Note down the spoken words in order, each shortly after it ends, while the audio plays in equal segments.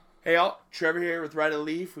Hey all, Trevor here with Red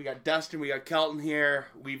Leaf. We got Dustin, we got Kelton here.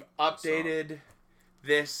 We've updated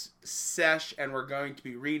this Sesh and we're going to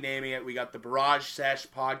be renaming it. We got the Barrage Sesh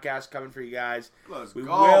podcast coming for you guys. We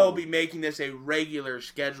will be making this a regular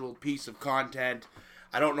scheduled piece of content.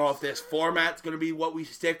 I don't know if this format's going to be what we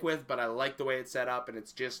stick with, but I like the way it's set up and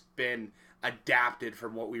it's just been adapted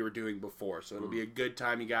from what we were doing before. So it'll be a good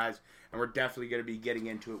time, you guys. And we're definitely going to be getting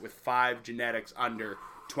into it with 5 genetics under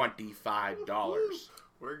 $25.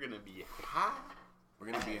 We're going to be high. We're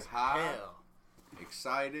going to be high,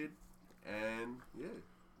 excited, and yeah,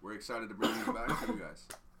 we're excited to bring these back to you guys.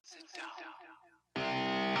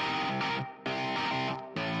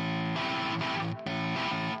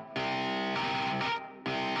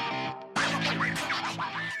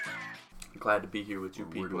 I'm glad to be here with you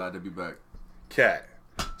people. We're glad to be back. Okay.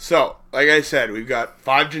 So, like I said, we've got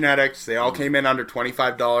 5 genetics. They all came in under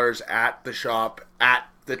 $25 at the shop at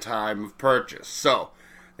the time of purchase. So,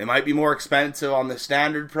 they might be more expensive on the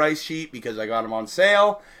standard price sheet because I got them on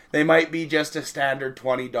sale. They might be just a standard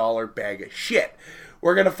 $20 bag of shit.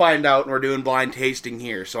 We're going to find out, and we're doing blind tasting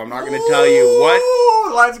here. So I'm not going to tell you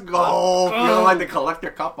what... Let's go! Feeling like the collector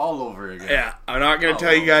cup all over again. Yeah, I'm not going to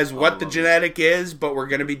tell you guys what the genetic is, but we're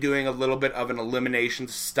going to be doing a little bit of an elimination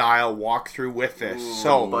style walkthrough with this. Ooh,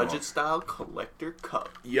 so budget style collector cup.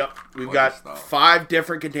 Yep, we've got 5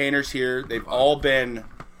 different containers here. They've all been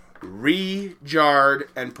re-jarred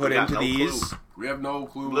and put into these. Clue. We have no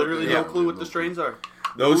clue. Literally no clue what the strains are.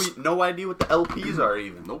 No idea what the LPs are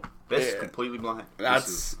even. Nope. This is completely blind.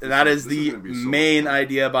 That is the main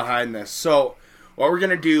idea behind this. So what we're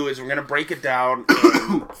going to do is we're going to break it down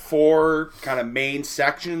in 4 kind of main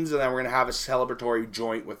sections, and then we're going to have a celebratory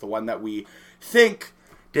joint with the one that we think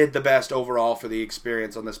did the best overall for the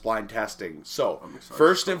experience on this blind testing. So,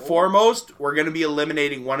 first and foremost, we're going to be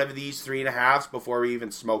eliminating one of these 3.5s before we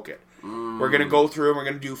even smoke it. We're going to go through and we're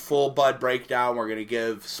going to do full bud breakdown. We're going to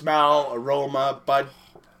give smell, aroma, bud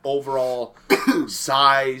overall,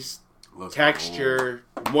 size, texture,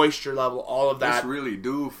 moisture level, all of that. This really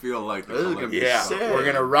do feel like the collector. Yeah, we're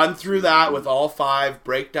going to run through that with all 5,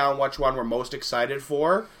 break down which one we're most excited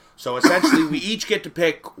for. So essentially, we each get to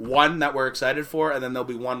pick one that we're excited for, and then there'll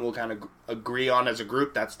be one we'll kind of agree on as a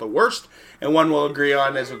group that's the worst, and one we'll agree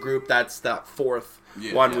on as a group that's the 4th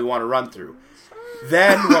one we want to run through.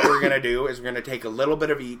 Then what we're going to do is we're going to take a little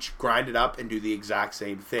bit of each, grind it up, and do the exact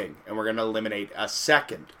same thing. And we're going to eliminate a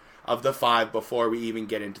second of the 5 before we even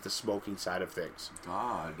get into the smoking side of things.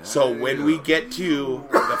 So when we get to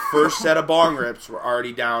the first set of bong rips, we're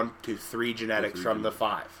already down to 3 genetics from the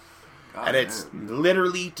 5. And it's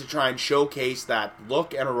literally to try and showcase that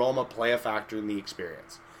look and aroma play a factor in the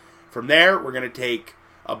experience. From there, we're going to take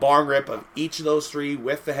a bong rip of each of those 3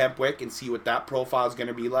 with the hemp wick and see what that profile is going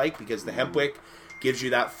to be like, because the hemp wick gives you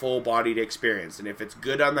that full-bodied experience. And if it's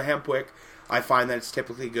good on the hemp wick, I find that it's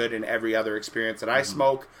typically good in every other experience that I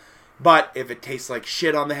smoke. But if it tastes like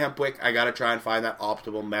shit on the hemp wick, I got to try and find that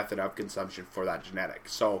optimal method of consumption for that genetic.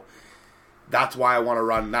 So that's why I want to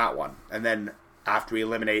run that one. And then after we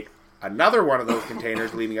eliminate another one of those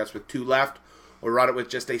containers, leaving us with 2 left, we'll run it with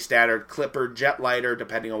just a standard clipper jet lighter,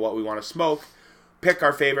 depending on what we want to smoke. Pick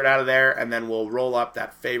our favorite out of there, and then we'll roll up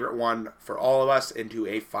that favorite one for all of us into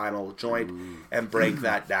a final joint and break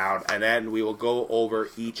that down. And then we will go over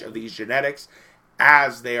each of these genetics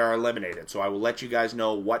as they are eliminated. So I will let you guys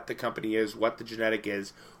know what the company is, what the genetic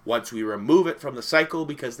is, once we remove it from the cycle,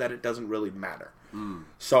 because then it doesn't really matter.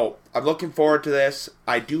 So I'm looking forward to this.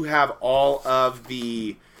 I do have all of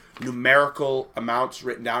the numerical amounts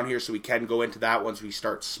written down here, so we can go into that once we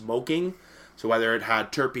start smoking. So whether it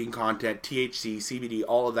had terpene content, THC, CBD,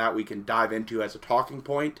 all of that we can dive into as a talking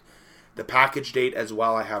point. The package date as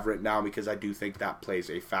well I have written down, because I do think that plays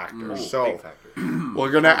a factor. So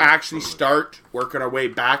we're going to actually start working our way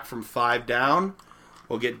back from 5 down.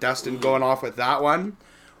 We'll get Dustin going off with that one.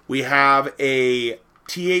 We have a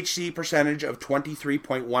THC percentage of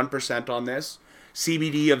 23.1% on this.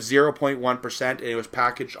 CBD of 0.1%, and it was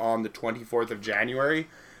packaged on the 24th of January,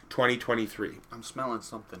 2023. I'm smelling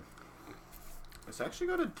something. It's actually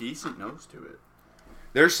got a decent nose to it.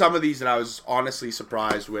 There's some of these that I was honestly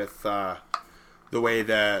surprised with the way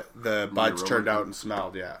the buds turned out and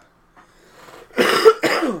smelled, yeah.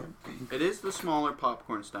 It is the smaller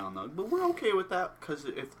popcorn style nug, but we're okay with that, because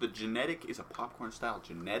if the genetic is a popcorn style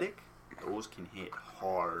genetic, those can hit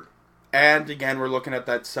hard. And again, we're looking at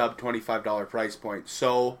that sub $25 price point.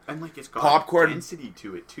 So, and like it's got popcorn density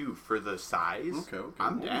to it too for the size. Okay.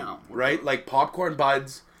 I'm down. Right, like popcorn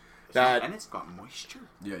buds. And it's got moisture.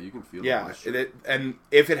 Yeah, you can feel the moisture. And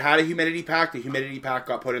if it had a humidity pack, the humidity pack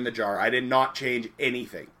got put in the jar. I did not change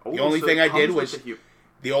anything. The only thing I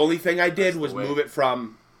did was move it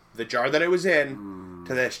from the jar that it was in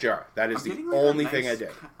to this jar. That is I'm the getting, like, only a thing I nice did.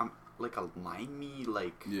 like a limey,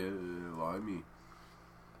 like... Yeah, limey.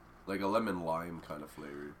 Like a lemon lime kind of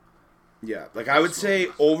flavor. Yeah, like I would say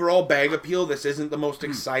overall bag appeal, this isn't the most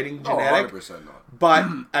exciting genetic. 100% not. But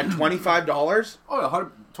at $25, Oh,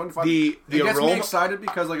 125. The it gets aroma- me excited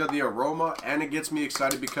because like of the aroma, and it gets me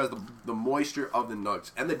excited because the moisture of the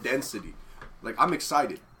nugs and the density. Like I'm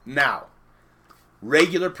excited. now,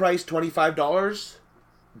 regular price $25,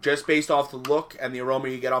 just based off the look and the aroma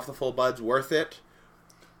you get off the full buds, worth it?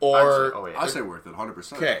 Or I say worth it,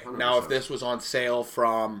 100%. okay, 100%. now if this was on sale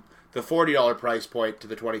from the $40 price point to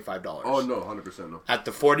the $25. Oh no, 100% no. At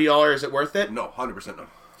the $40, is it worth it? No, 100% no.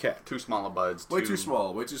 Okay. Too small of buds. Way too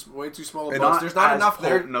small. Way too small. And Buds. There's not enough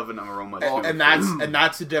there. Of an aroma. And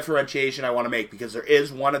that's the differentiation I want to make, because there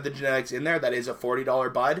is one of the genetics in there that is a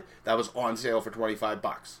 $40 bud that was on sale for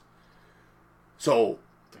 $25. So,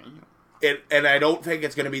 Damn. and I don't think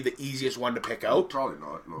it's going to be the easiest one to pick out. Probably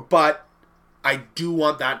not. No. But I do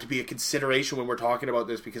want that to be a consideration when we're talking about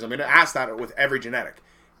this, because I'm going to ask that with every genetic.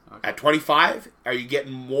 Okay. At 25, are you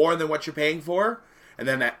getting more than what you're paying for? And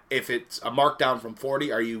then if it's a markdown from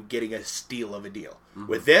 40, are you getting a steal of a deal? Mm-hmm.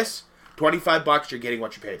 With this, $25, you're getting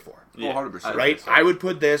what you paid for. Yeah, 100%. Right? I would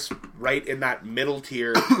put this right in that middle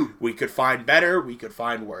tier. We could find better, we could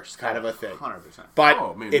find worse, kind of a thing. 100%.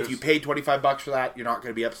 But if you pay $25 for that, you're not going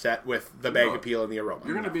to be upset with the bag appeal and the aroma.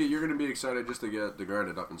 You're gonna be excited just to get to grind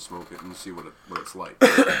it up and smoke it and see what it's like.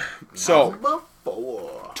 So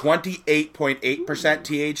 28.8%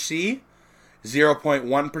 THC,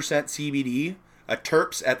 0.1% CBD, a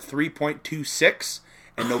terps at 3.26,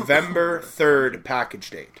 and November 3rd package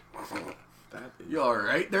date. You all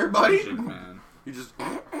right there, buddy? Shit, man. You just.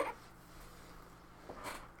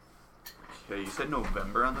 Okay, you said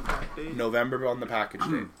November on the pack date? November on the package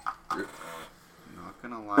date. Not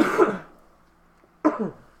gonna lie.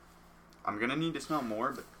 I'm gonna need to smell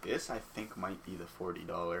more, but this I think might be the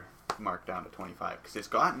 $40 marked down to $25, because it's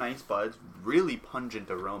got nice buds, really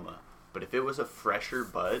pungent aroma. But if it was a fresher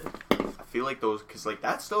bud, I feel like those, because like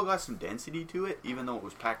that still got some density to it, even though it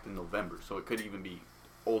was packed in November, so it could even be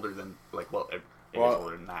older than it is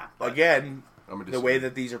older than that. But Again, the way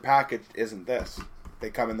that these are packaged isn't this.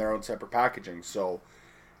 They come in their own separate packaging, so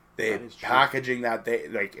they packaging that they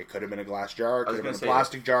like. It could have been a glass jar, it could have been a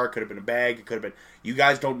plastic jar, it could have been a bag, it could have been. You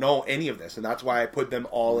guys don't know any of this, and that's why I put them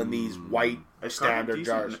all in these white standard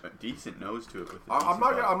jars. Decent nose to it. With I'm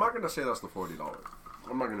not gonna say that's the $40.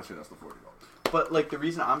 I'm not gonna say that's the $40. But like the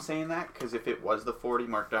reason I'm saying that, because if it was the 40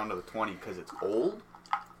 marked down to the 20 because it's old,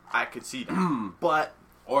 I could see that. But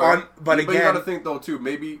again, you gotta think though too.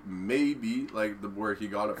 Maybe like where he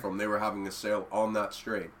got it from, they were having a sale on that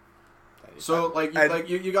strain. So like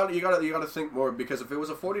you gotta think more, because if it was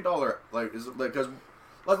a $40 because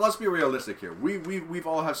let's be realistic here. We've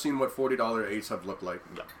all have seen what $40 eights have looked like.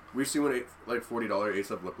 Yeah. We've seen what $40 eights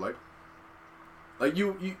have looked like. Like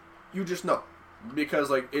you just know, because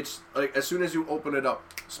like it's like as soon as you open it up,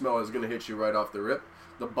 smell is gonna hit you right off the rip.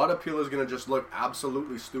 The bud appeal is gonna just look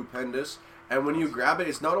absolutely stupendous. And when you grab it,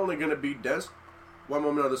 it's not only going to be dense, one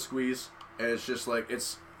moment of the squeeze, and it's just like,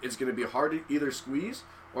 it's going to be hard to either squeeze,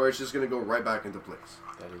 or it's just going to go right back into place.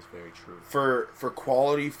 That is very true. For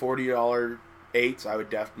quality $40 eights, I would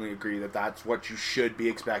definitely agree that that's what you should be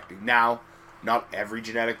expecting. Now, not every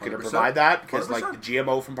genetic going to provide that, because 100%. like the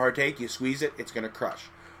GMO from Partake, you squeeze it, it's going to crush.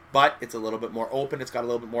 But it's a little bit more open, it's got a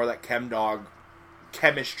little bit more of that ChemDog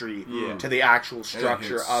chemistry to the actual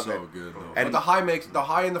structure of it. So good though. And but the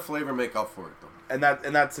high and the flavor make up for it though. And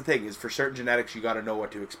that's the thing, is for certain genetics you got to know what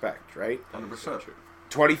to expect, right? 100%.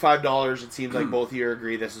 $25, it seems like both of you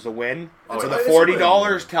agree this is a win. Oh, so the it's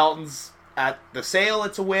 $40, Kelton's at the sale,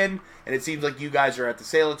 it's a win, and it seems like you guys are at the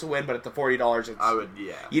sale, it's a win, but at the $40, it's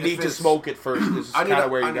you need to smoke it first. This is kind of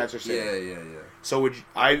where you guys are saying. Yeah. So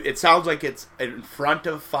it sounds like it's in front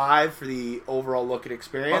of 5 for the overall look and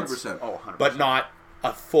experience. 100%. Oh, 100%. But not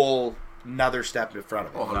a full another step in front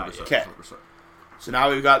of it. Oh, 100%. Okay. So now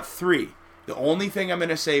we've got 3. The only thing I'm going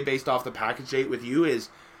to say based off the package date with you is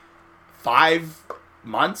 5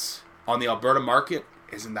 months on the Alberta market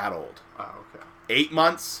isn't that old. Oh, okay. 8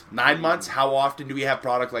 months, 9 months, how often do we have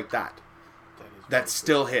product like that? That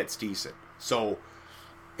still hits decent. So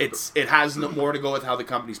it has no more to go with how the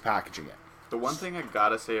company's packaging it. The one thing I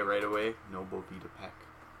gotta say right away, no Bovita Peck.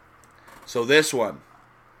 So this one,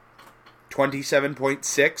 27.6%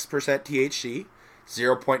 THC,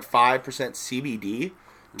 0.5% CBD,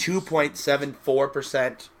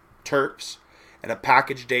 2.74% terps, and a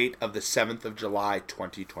package date of the 7th of July,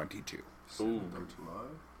 2022. Ooh.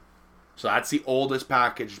 So that's the oldest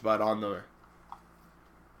packaged bud on the...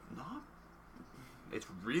 It's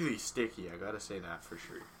really sticky, I gotta say that for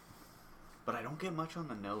sure. but I don't get much on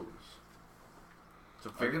the nose. It's a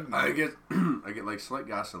I very get I get like slight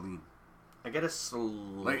gasoline. I get a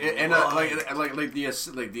slight Like the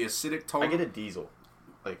acidic tone. I get a diesel.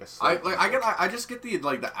 Like a I slight I just get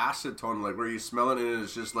the acid tone, like where you smell it and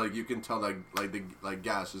it's just like you can tell the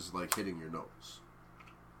gas is like hitting your nose.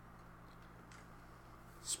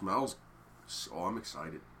 Smells. Oh, I'm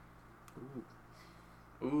excited.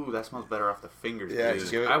 Ooh, that smells better off the fingers. Yeah,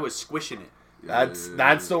 dude. give it- I was squishing it.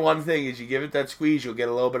 That's the one thing is you give it that squeeze, you'll get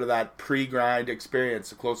a little bit of that pre-grind experience,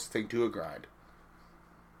 the closest thing to a grind.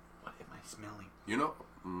 What am I smelling? You know,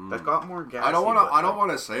 That got more gas. I don't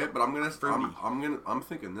want to say it, but I'm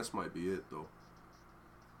thinking this might be it though.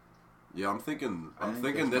 Yeah, I'm thinking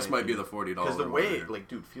this might be the $40. Because the way, like,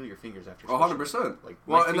 dude, feel your fingers after. 100%. Like,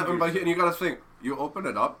 well, my fingers- and you gotta think, you open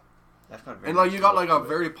it up, That's not very and like nice you to got look like a to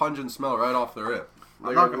very pungent smell right off the rip. I'm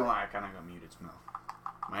Like, not gonna lie, I kind of got muted smell.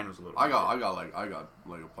 Mine was a little. I got like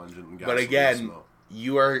a pungent gas. But again, smell.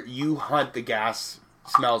 you hunt the gas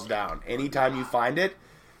smells down. Anytime you find it,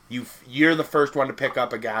 you're the first one to pick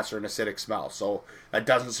up a gas or an acidic smell. So that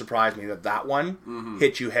doesn't surprise me that one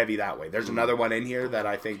hits you heavy that way. There's another one in here that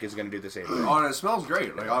I think is going to do the same thing. Oh, and it smells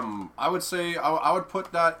great. Like I would say I would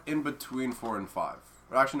put that in between 4 and 5.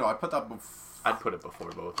 Actually, no, I'd put that. I'd put it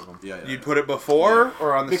before both of them. Yeah. You'd put it before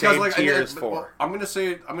or on the same tier as 4? I'm gonna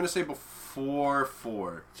say before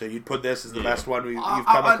 4. So you'd put this as the best one you've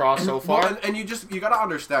come across so far? Well, and you gotta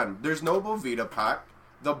understand, there's no Bovita pack.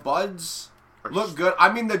 The buds look good.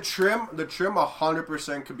 I mean, the trim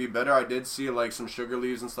 100% could be better. I did see like some sugar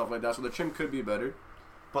leaves and stuff like that, so the trim could be better.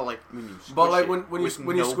 But like when you squish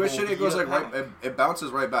when you squish it, it goes like it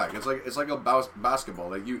bounces right back. It's like a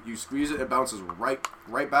basketball. Like you squeeze it, it bounces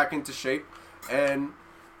right back into shape, and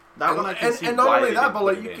that one I can see. And not why only they that, didn't but put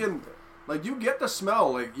like it you in. can like you get the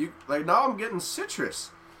smell. Like now I'm getting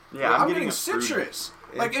citrus. Yeah, I'm I'm getting a fruity. citrus.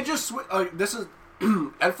 Like it just like this is.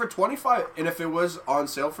 And for 25, and if it was on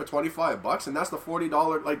sale for $25, and that's the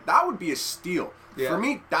 $40, like that would be a steal. Yeah. For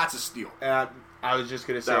me, that's a steal. And I was just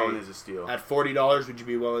gonna say That one is a steal. At $40, would you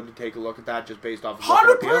be willing to take a look at that just based off of look and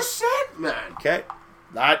appeal? 100%, man. Okay,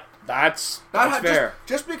 that's fair.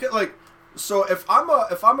 Just because, like, so if I'm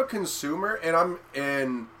a consumer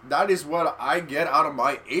and that is what I get out of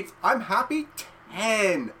my 8th, I'm happy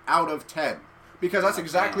 10 out of 10 because that's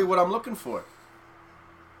exactly what I'm looking for.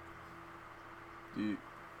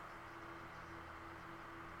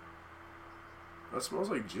 That smells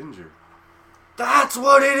like ginger. That's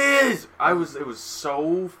what it is. It was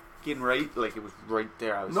so fucking right. Like it was right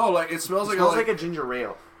there. It smells like a ginger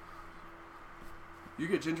ale. You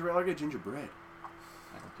get ginger ale, I get gingerbread.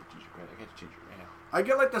 I don't get gingerbread. I get ginger ale. I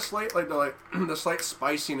get like the slight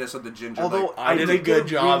spiciness of the ginger. Although I did a good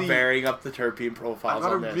job varying up the terpene I profiles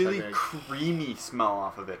got a on this. really creamy smell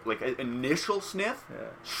off of it. Like an initial sniff,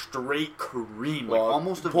 straight cream, like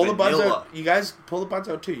almost a pull vanilla. the buds out. You guys pull the buds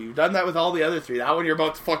out too. You've done that with all the other 3. That one you're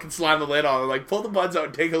about to fucking slam the lid on. Like pull the buds out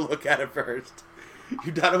and take a look at it first.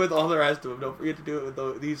 You've done it with all the rest of them. Don't forget to do it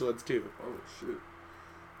with these ones too. Oh shit!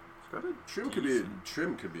 Trim could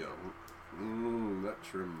be out. That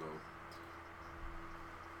trim though.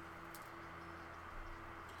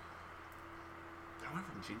 I went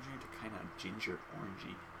from ginger to kind of ginger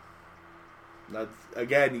orangey. That's,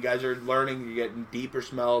 again, you guys are learning. You're getting deeper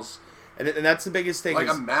smells, and that's the biggest thing. Like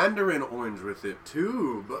a mandarin orange with it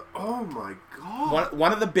too. But oh my god!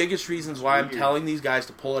 One of the biggest reasons why I'm telling these guys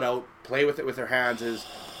to pull it out, play with it with their hands, is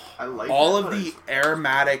I like all of the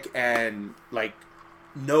aromatic and like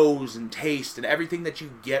nose and taste and everything that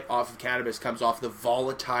you get off of cannabis comes off the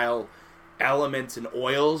volatile elements and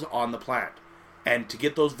oils on the plant. And to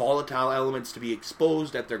get those volatile elements to be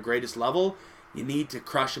exposed at their greatest level, you need to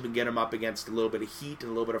crush them and get them up against a little bit of heat and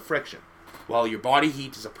a little bit of friction. Well, your body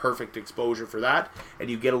heat is a perfect exposure for that, and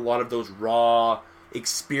you get a lot of those raw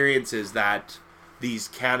experiences that these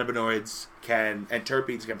cannabinoids and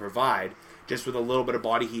terpenes can provide just with a little bit of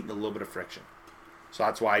body heat and a little bit of friction. So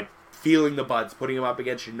that's why feeling the buds, putting them up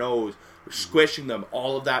against your nose, squishing them,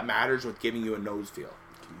 all of that matters with giving you a nose feel.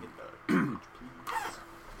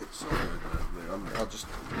 It's so good, man.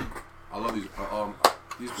 I love these.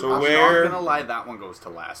 So I'm where not gonna lie, that one goes to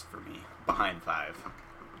last for me, behind 5.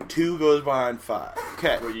 2 goes behind 5.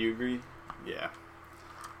 Okay. Would you agree? Yeah.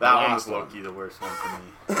 That one was low-key the worst one for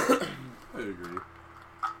me. I agree.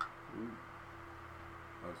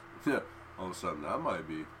 Yeah. All of a sudden, that might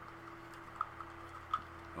be.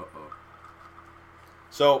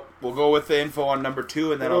 So we'll go with the info on number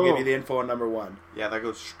 2, and then I'll give you the info on number 1. Yeah, that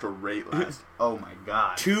goes straight last. Oh my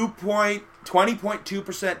god. 20.2%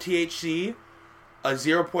 THC, a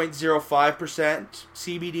 0.05%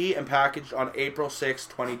 CBD and packaged on April 6,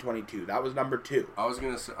 2022. That was number 2. I was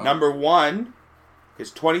going to say... Number 1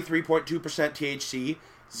 is 23.2% THC,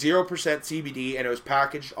 0% CBD, and it was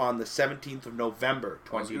packaged on the 17th of November,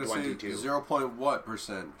 2022. 0. What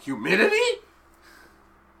percent? Humidity?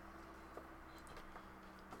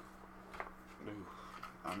 Ooh,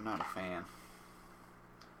 I'm not a fan.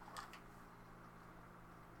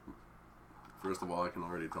 First of all, I can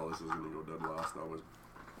already tell this is going to go dead last. That was...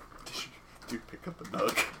 Dude, pick up a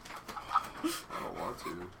nug. I don't want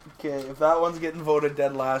to. Okay, if that one's getting voted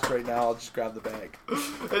dead last right now, I'll just grab the bag.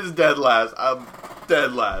 It's dead last. I'm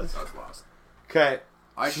dead last. That's last. Okay.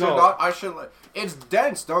 I should... It's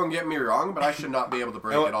dense, don't get me wrong, but I should not be able to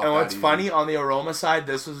break it off. And what's funny, on the aroma side,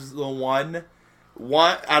 this was the one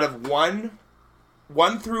out of 1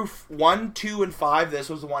 through 1, 2, and 5, this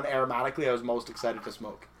was the one aromatically I was most excited to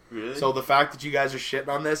smoke. Really? So the fact that you guys are shitting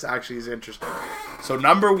on this actually is interesting. So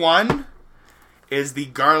number 1 is the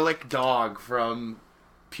Garlic Dog from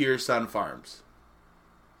Pure Sun Farms.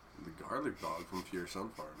 The garlic dog from Pure Sun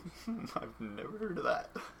Farms. I've never heard of that.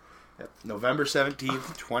 Yep. November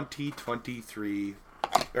 17th, 2023,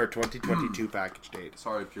 or 2022 package date.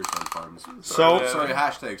 Sorry, Pure Sun Farms. So Sorry,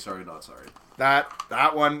 hashtag sorry, not sorry.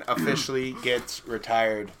 that one officially gets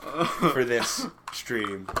retired for this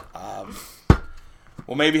stream.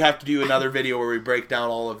 We'll maybe have to do another video where we break down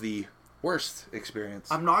all of the worst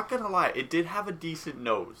experience. I'm not gonna lie, it did have a decent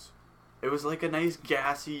nose. It was like a nice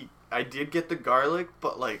gassy. I did get the garlic,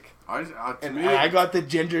 but like, I got the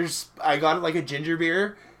gingers. I got it like a ginger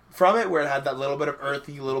beer from it, where it had that little bit of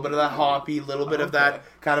earthy, little bit of that hoppy, little bit of that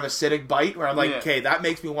kind of acidic bite. Where I'm like, okay, that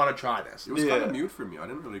makes me want to try this. It was kind of mute for me. I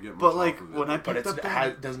didn't really get much. But like off of when I it. picked up that,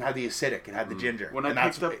 it doesn't have the acidic. It had the ginger. When I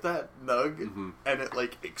picked up that nug and it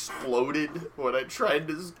like exploded when I tried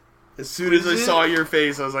to. As soon as I saw your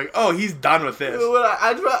face, I was like, "Oh, he's done with this." When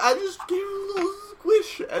I just gave it a little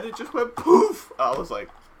squish, and it just went poof. I was like,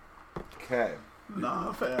 "Okay,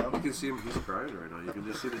 nah, fam." You can see him; he's crying right now. You can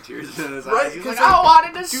just see the tears in his Right, eyes. He's like, I "I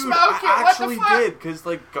wanted to dude, smoke it." I What the actually fuck? did, because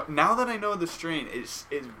like now that I know the strain, it's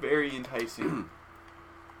very enticing.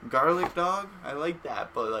 Garlic dog, I like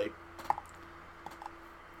that, but like,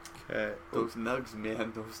 okay, those nugs,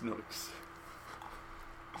 man, those nugs.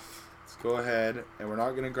 go ahead, and we're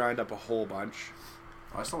not going to grind up a whole bunch.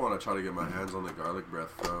 I still want to try to get my hands on the garlic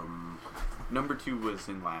breath from... Number 2 was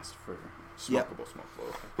in last for smokable.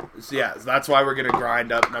 So yeah, that's why we're going to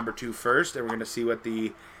grind up number 2 first, and we're going to see what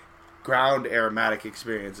the ground aromatic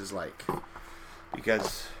experience is like.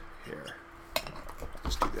 Because, here, I'll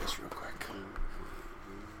just do this real quick.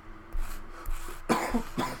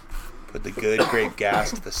 Put the good grape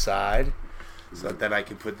gas to the side, so that then I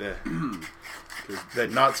can put the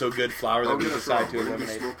not so good flour that we decide to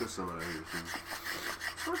eliminate.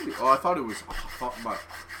 I thought it was.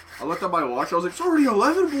 I looked at my watch. I was like, "It's already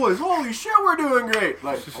 11, boys! Holy shit, we're doing great!"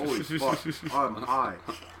 Like, holy fuck, I'm high.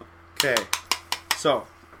 Okay, so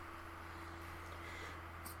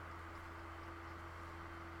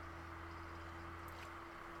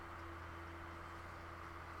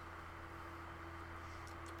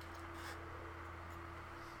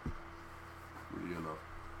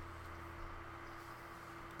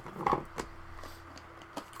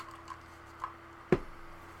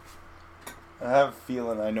I have a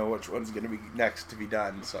feeling I know which one's going to be next to be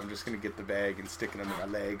done, so I'm just going to get the bag and stick it under my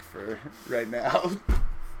leg for right now.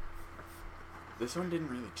 This one didn't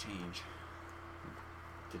really change.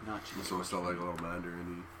 Did not change. This one felt like a little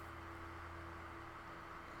mandarin-y.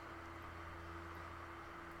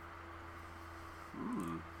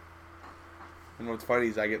 And what's funny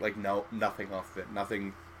is I get like nothing off of it.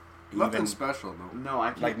 Nothing special, though. No,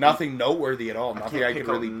 I can't. Like nothing noteworthy at all. Nothing I can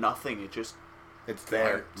really... nothing. It just... It's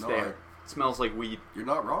there. It's there. It smells like weed. You're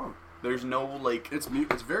not wrong. There's no, like... It's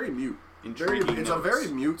mute. It's very mute. It's a very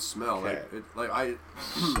mute smell. Okay.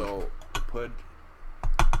 So, put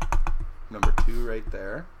number 2 right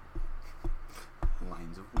there.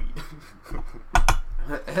 Lines of weed.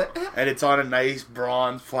 And it's on a nice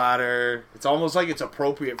bronze platter. It's almost like it's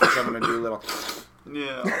appropriate for someone to do a little...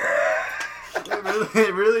 Yeah.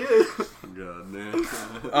 It really is. God, man.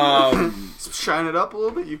 Shine it up a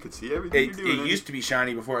little bit. You can see everything you're doing. It used to be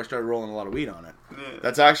shiny before I started rolling a lot of weed on it. Yeah.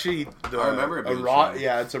 That's actually... I remember it being shiny.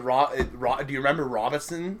 Yeah, it's a raw... Do you remember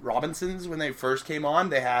Robinsons when they first came on?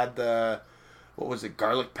 They had the... What was it?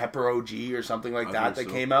 Garlic Pepper OG or something like that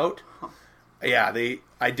came out. Yeah,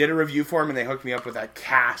 I did a review for them and they hooked me up with that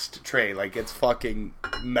cast tray. Like, it's fucking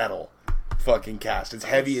metal. Fucking cast. It's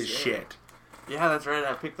heavy as shit. Yeah, that's right.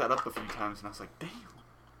 I picked that up a few times and I was like, damn.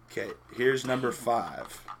 Okay, here's number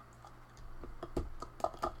 5.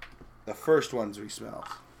 The first ones we smelled.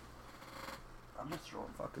 I'm just throwing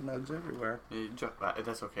fucking nugs everywhere.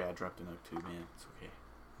 That's okay. I dropped a nug too, man. It's okay.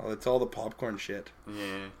 Oh, it's all the popcorn shit.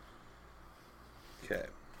 Yeah. Okay.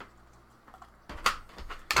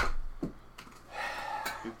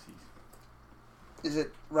 Oopsies. Is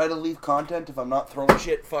it right to leave content if I'm not throwing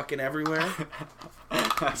shit fucking everywhere?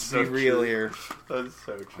 That's so Be real true. here. That's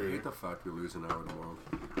so I true. hate the fact we're losing out tomorrow.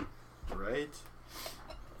 Right?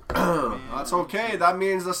 That's okay. That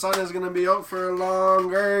means the sun is gonna be out for a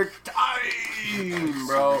longer time,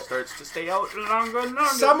 bro. Summer starts to stay out longer and longer.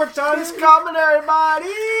 Summertime is coming,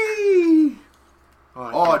 everybody.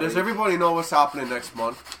 Oh, does everybody? everybody know what's happening next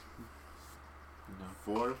month?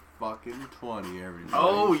 No. 4/20, everybody.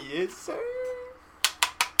 Oh, yes, sir.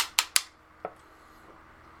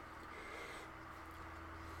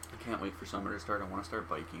 I can't wait for summer to start. I want to start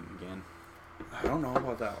biking again. I don't know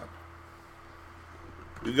about that one.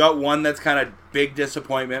 We got one that's kind of big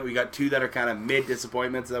disappointment. We got two that are kind of mid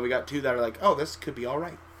disappointments. And then we got two that are like, oh, this could be all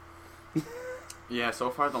right. Yeah, so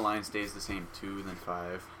far the line stays the same, 2 then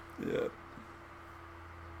 5. Yeah.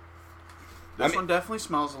 This one definitely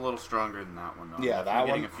smells a little stronger than that one, though. Yeah, that I'm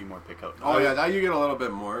getting one- a few more pickup. Oh yeah, that you get a little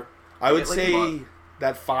bit more. I would like a say lot.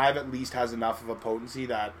 that 5 at least has enough of a potency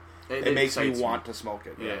that it makes me excites want to smoke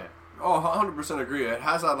it. Yeah. Oh, 100% agree. It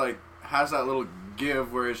has that little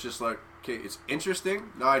give where it's just like, okay, it's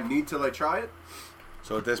interesting. Now I need to like try it.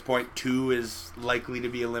 So at this point, 2 is likely to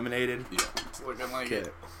be eliminated. Yeah. It's looking like Okay.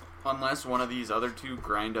 it. Unless one of these other two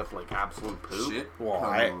grind up like absolute poop. Shit. Well,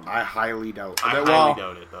 I highly doubt. I Well, highly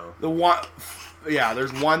doubt it, though. The one, yeah,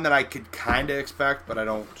 there's one that I could kind of expect, but I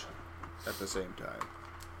don't at the same time.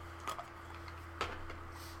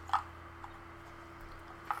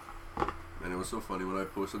 And it was so funny when I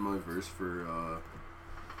posted my verse for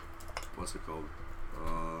what's it called?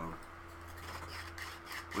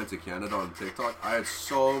 Went to Canada on TikTok. I had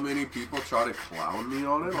so many people try to clown me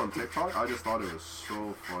on it on TikTok. I just thought it was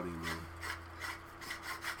so funny, man.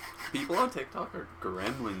 People on TikTok are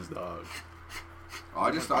gremlins, dog. I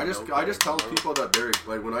just tell people that they're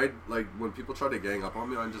like when people try to gang up on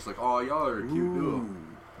me, I'm just like, oh, y'all are cute. Ooh,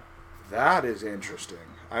 that is interesting.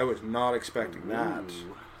 I was not expecting that.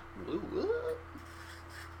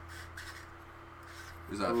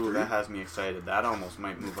 Is that Ooh, 3? that has me excited. That almost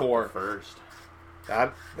might move 4. up to first.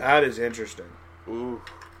 That is interesting. Ooh.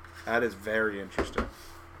 That is very interesting.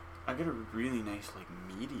 I get a really nice, like,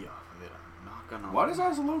 meaty off of it. I'm not gonna Why does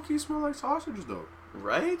that low-key smell like sausage, though?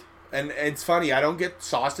 Right? And it's funny, I don't get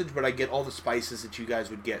sausage, but I get all the spices that you guys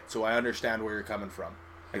would get, so I understand where you're coming from.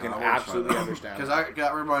 I can absolutely understand. Because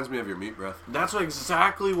that reminds me of your meat breath. That's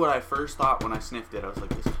exactly what I first thought when I sniffed it. I was like,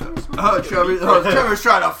 this kind of smells Oh, like a meat breath. Trevor's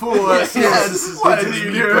trying to fool us. Yes. What is he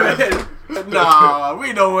doing? Nah,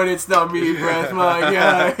 we know when it's the meat breath, my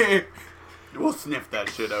guy. We'll sniff that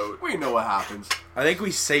shit out. We know what happens. I think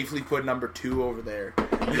we safely put number 2 over there.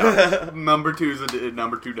 Yeah. Number 2's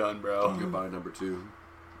number 2 done, bro. Goodbye, number 2.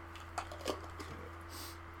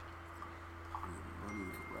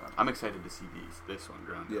 I'm excited to see this one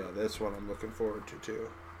ground. Yeah, this one I'm looking forward to too.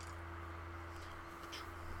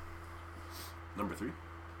 Number 3.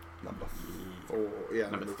 Number 4. Yeah,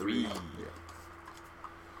 Number number 3. 3.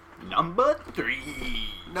 Yeah. Number 3.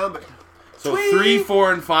 Number. So 3,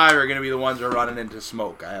 4, and 5 are going to be the ones that are running into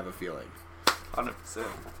smoke, I have a feeling. 100%.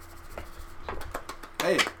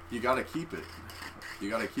 Hey, you gotta keep it. You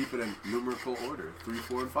gotta keep it in numerical order. 3,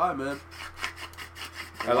 4, and 5, man.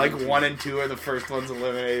 I like 1 and 2 are the first ones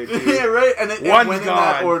eliminated. Too. Yeah, right. And it One's went in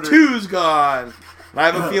that gone. order. 2's gone. And I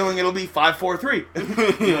have a feeling it'll be 5, 4, 3.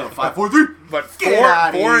 5, 4, 3. But Get 4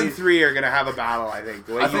 outta and here. 3 are gonna have a battle. I think.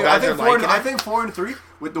 The way I you think, guys are liking I it. think 4 and 3,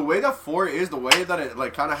 with the way that 4 is, the way that it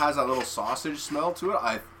like kind of has that little sausage smell to it,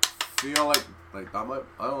 I feel like that might.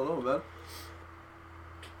 I don't know, man.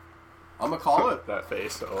 I'm gonna call it. That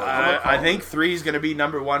face. Oh, I think 3 is gonna be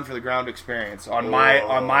number 1 for the ground experience on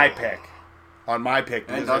my pick. On my pick,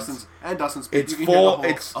 And because Dustin's. it's you can hear full.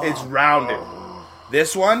 the whole- It's rounded.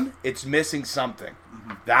 This one, it's missing something.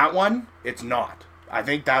 That one, it's not. I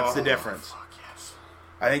think that's the difference. Fuck yes.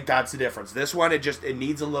 I think that's the difference. This one, it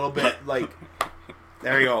needs a little bit like.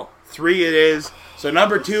 There you go. 3 it is. So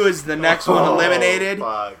number 2 is the next one eliminated.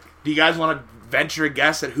 Fuck. Do you guys want to venture a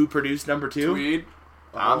guess at who produced number 2? Tweed.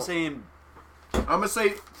 I'm saying I'm gonna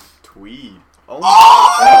say. Tweed.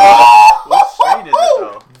 Oh! What shade is it,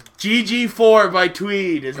 though? GG4 by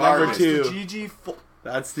Tweed is number Garbage. 2. GG4.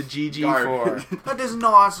 That's the GG4. Garbage. That does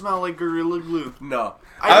not smell like Gorilla Glue. No.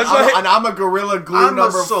 I'm a Gorilla Glue I'm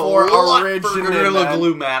number a 4 slut original. for Gorilla man.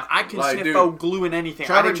 Glue, man. I can Like, sniff dude. out glue in anything.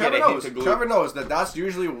 I didn't get a hint of glue. Trevor knows that's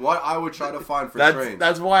usually what I would try to find for trains.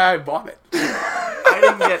 That's why I bought it. I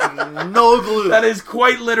didn't get no glue. That is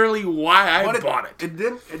quite literally why I But bought it. It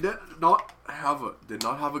did not. did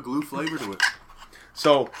not have a glue flavor to it.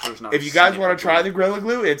 So, There's not if you guys snippet want to try glue. the Gorilla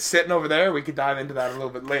Glue, it's sitting over there. We could dive into that a little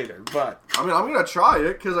bit later. But I mean, I'm gonna try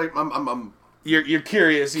it because I'm you're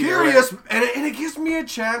curious. either way. curious, and it gives me a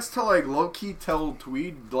chance to like low key tell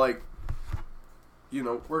Tweed like,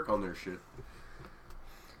 work on their shit.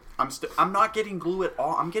 I'm not getting glue at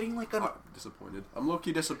all. I'm getting like an Disappointed. I'm low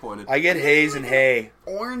key disappointed. I get haze and hay.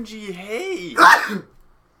 orangey hay.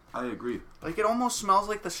 I agree. Like it almost smells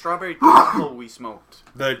like the strawberry tahoe we smoked.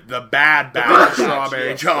 The bad bad batch batch, strawberry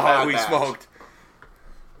yes, the Tahoe bad we batch. smoked.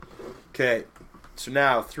 Okay, so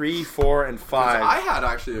now 3, 4, and 5. I had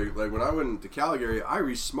actually like when I went to Calgary, I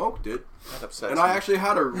re-smoked it, That upsets and me. I actually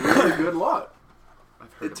had a really good lot.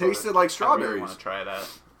 I've heard It about tasted like I really strawberries. want to try that.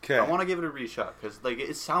 Okay, I want to give it a reshot because like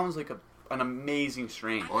it sounds like an amazing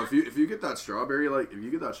strain. Well, if you get that strawberry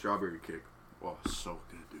kick, oh, so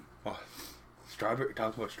good, dude. oh, strawberry.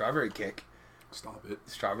 Talk about strawberry kick. Stop it.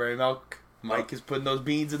 Strawberry milk. Mike is putting those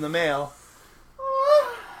beans in the mail,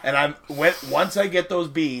 and once I get those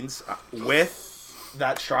beans with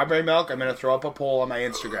that strawberry milk, I'm gonna throw up a poll on my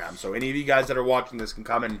Instagram. So any of you guys that are watching this can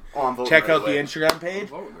come and I'm voting check right out the away. Instagram page.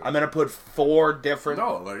 voting. I'm gonna put 4 different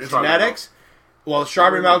No, like it's genetics. Well,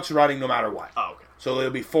 strawberry milk's running no matter what. Oh, okay. So there'll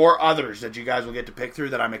be 4 others that you guys will get to pick through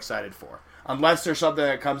that I'm excited for. Unless there's something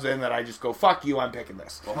that comes in that I just go, fuck you, I'm picking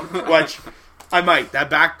this. Which I might. That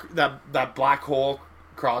black hole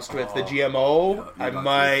crossed with the GMO,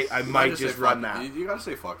 I might just run that. You gotta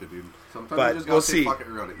say fuck it, dude. Sometimes But you just gotta we'll say see. fuck it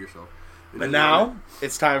and run it yourself. But now,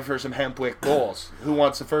 it's time for some Hempwick bowls. Who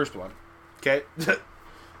wants the first one? Okay.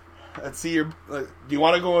 Let's see your... do you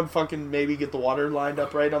want to go and fucking maybe get the water lined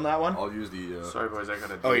up right on that one? I'll use the Sorry, boys, I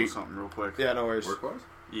gotta do Oh, you- something real quick. Yeah, no worries. work wise.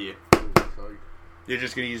 Yeah. Sorry. You're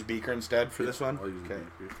just going to use beaker instead for this one? I'll use the Okay.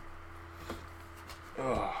 beaker.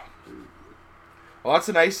 Ugh. Well, that's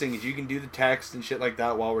the nice thing is you can do the text and shit like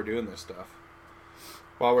that while we're doing this stuff.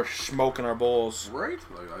 While we're smoking our bowls. Right?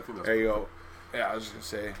 Like, I think that's There you go. Yeah, I was just going to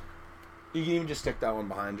say. You can even just stick that one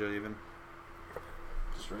behind you even.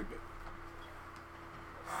 Just right there.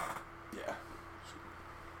 Yeah.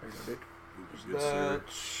 There you go, dude. Good That.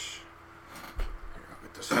 sir. Here, I'll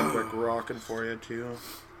get this Hempwick rocking for you too.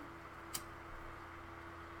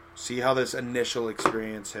 See how this initial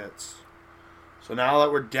experience hits. So now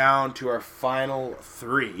that we're down to our final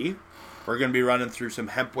 3, we're going to be running through some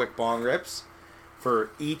Hempwick bong rips.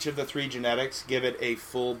 For each of the 3 genetics, give it a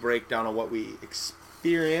full breakdown of what we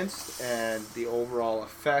experienced and the overall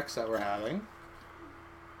effects that we're having.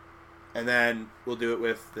 And then we'll do it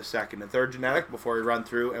with the second and third genetic before we run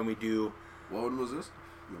through and we do What one was this?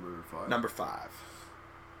 Number 5. number 5.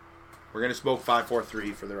 We're going to smoke 5, 4,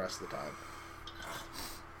 3 for the rest of the time.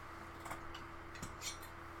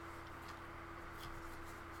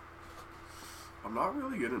 I'm not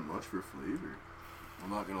really getting much for flavor. I'm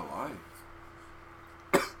not gonna lie.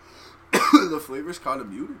 The flavor's kind of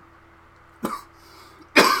muted.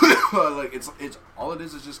 Like it's all it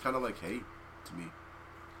is just kind of like hay to me.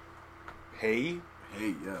 Hay?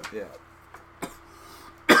 Hey, yeah. Yeah.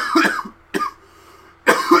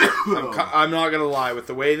 I'm not going to lie. With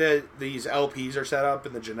the way that these LPs are set up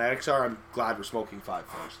and the genetics are, I'm glad we're smoking 5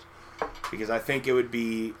 first. Because I think it would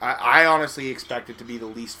be... I honestly expect it to be the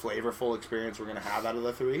least flavorful experience we're going to have out of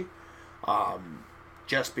the 3.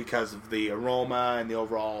 Just because of the aroma and the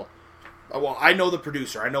overall... Well, I know the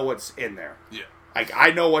producer. I know what's in there. Yeah.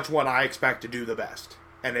 I know which one I expect to do the best.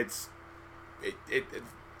 And it's...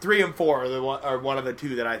 3 and 4 are one of the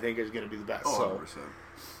 2 that I think is going to do the best. Oh, So 100%.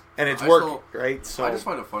 and it's I working, still- right? So I just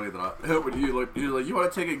find it funny that when you're like, you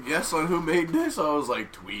want to take a guess on who made this? I was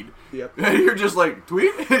like, Tweed. Yep. And you're just like,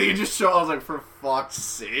 Tweed? And you just show, I was like, for fuck's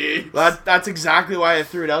sake. that's exactly why I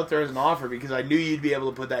threw it out there as an offer, because I knew you'd be able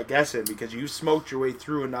to put that guess in, because you smoked your way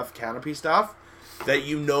through enough canopy stuff that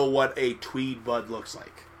you know what a Tweed bud looks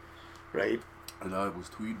like, right? And that was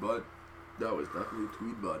Tweed Bud. That was definitely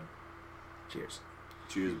Tweed Bud. Cheers.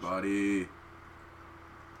 Cheers, buddy.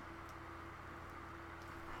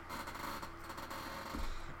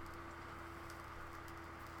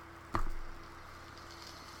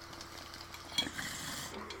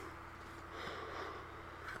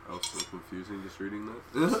 I was so confusing just reading that.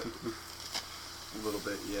 A little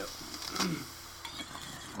bit, yep.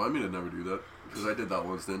 Well, I mean, I'd never do that. Because I did that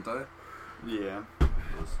once, didn't I? Yeah.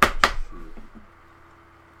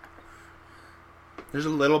 There's a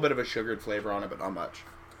little bit of a sugared flavor on it, but not much.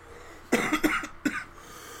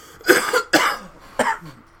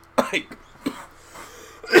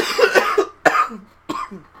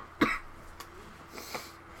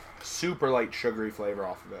 Super light sugary flavor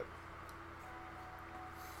off of it.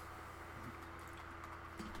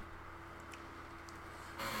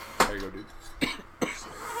 There you go, dude.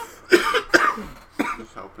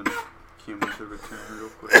 just helping Kim with the return real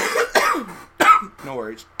quick. No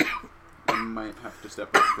worries. I might have to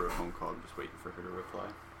step up for a phone call. I'm just waiting for her to reply.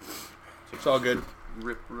 It's all good.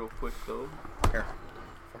 Rip real quick though. Here.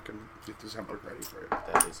 Fucking get this hemp ready for you.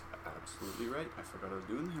 That is absolutely right. I forgot I was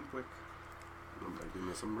doing the hemp wick. Oh my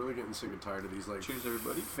goodness, I'm really getting sick and tired of these like Cheers,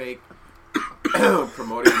 everybody. fake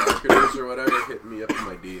promoting marketers or whatever hitting me up in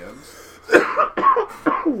my DMs.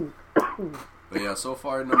 But yeah, so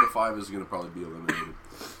far number 5 is gonna probably be eliminated.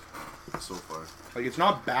 So far, Like, it's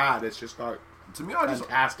not bad, it's just not to me, I just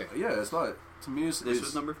fantastic. yeah, it's not. To me, This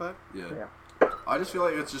was number 5? yeah. Yeah. I just feel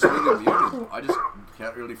like it's just really muted. I just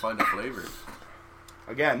can't really find a flavor.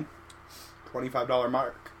 Again, $25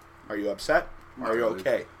 mark. Are you upset? Are you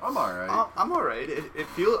okay? I'm alright. I'm alright.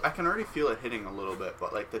 I can already feel it hitting a little bit,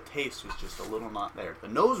 but like the taste was just a little not there. The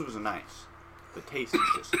nose was nice. The taste is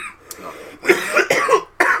just not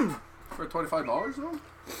there. For $25 though?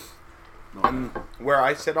 No. And where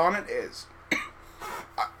I sit on it is,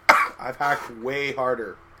 I've hacked way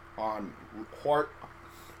harder on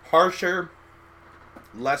harsher,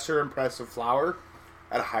 lesser impressive flour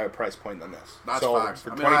at a higher price point than this. That's so facts.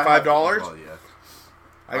 for I $25, well, yeah.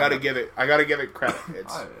 I gotta give it credit.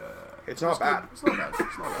 It's not bad. It's not bad.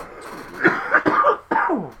 It's not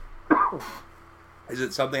bad. It's Is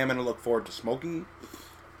it something I'm gonna look forward to smoking?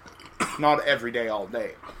 Not every day, all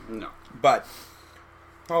day. No. But,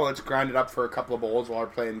 let's grind it up for a couple of bowls while we're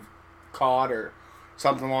playing COD or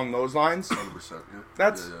something along those lines. 100%. Yeah.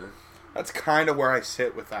 That's Yeah. that's kind of where I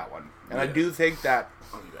sit with that one. And I Yeah. do think that,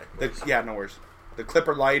 I'll be back. no worries. The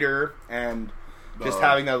Clipper lighter and just The-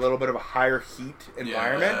 having that little bit of a higher heat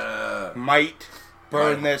environment Yeah. might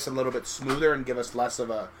burn Right. this a little bit smoother and give us less of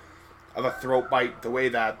a throat bite the way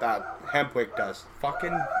that hemp wick does.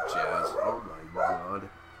 Fucking, Jazz. Oh my god.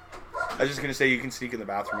 I was just going to say you can sneak in the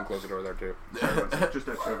bathroom and close the door there too. Just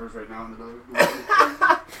at Trevor's right now in the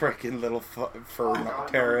other. Freaking little fur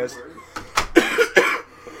terrorist.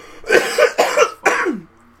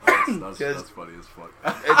 That's funny as fuck.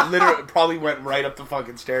 It literally probably went right up the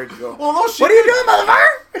fucking stairs and go, Well, no shit. "What are you doing,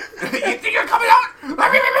 motherfucker?" You think you're coming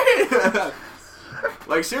out?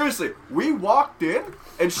 Like, seriously, we walked in,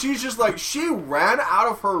 and she's just like, she ran out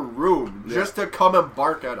of her room just to come and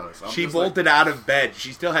bark at us. She bolted out of bed.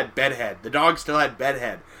 She still had bedhead. The dog still had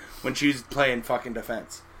bedhead when she was playing fucking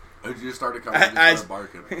defense. And she just started coming and just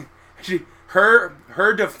started barking.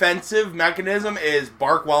 Her defensive mechanism is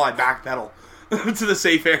bark while I backpedal to the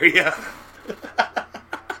safe area.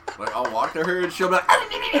 Like, I'll walk to her, and she'll be like,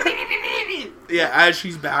 Yeah, as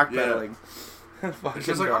she's backpedaling. Fucking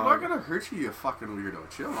she's like, dog. I'm not gonna hurt you, you fucking weirdo.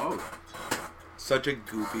 Chill out. Such a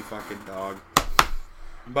goofy fucking dog.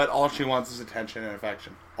 But all she wants is attention and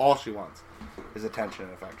affection. All she wants is attention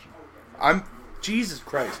and affection. Jesus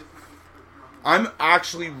Christ. I'm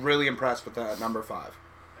actually really impressed with that number 5.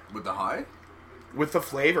 With the high? With the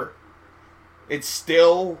flavor. It's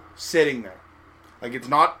still sitting there. Like, it's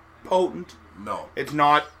not potent. No. It's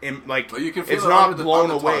not, But you can feel it's it not on the blown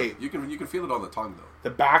tongue. away. You can feel it on the tongue, though. The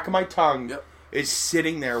back of my tongue Yep. is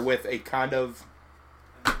sitting there with a kind of...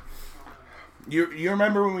 You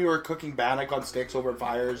remember when we were cooking bannock on sticks over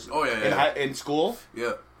fires? Oh, yeah. In school?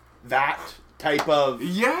 Yeah. That type of...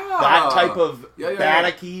 Yeah! That type of Yeah.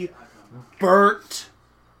 bannocky, burnt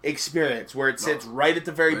experience where it sits right at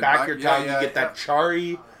the very Right back back- of your tongue. yeah, You get that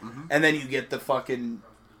charry, Mm-hmm. and then you get the fucking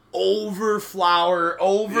over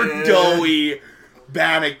doughy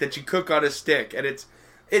bannock that you cook on a stick, and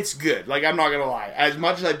it's good. Like, I'm not gonna lie. As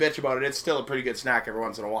much as I bitch about it, it's still a pretty good snack every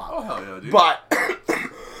once in a while. Oh, hell yeah, dude. But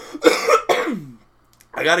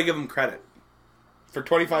I gotta give them credit. For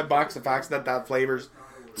 $25, the fact that flavor's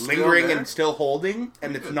lingering there? and still holding,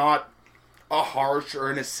 and it's not a harsh or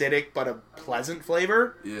an acidic, but a pleasant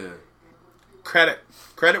flavor. Yeah. Credit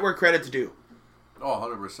where credit's due. Oh,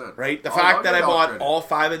 100%. Right? The Oh, fact that I I'll bought credit. all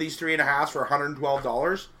 5 of these 3.5s for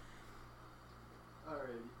 $112.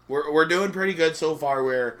 We're doing pretty good so far.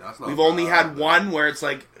 Where That's not we've only bad, had one where it's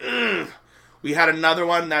like, ugh. We had another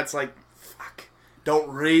one that's like, fuck, don't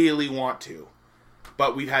really want to.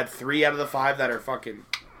 But we've had 3 out of the 5 that are fucking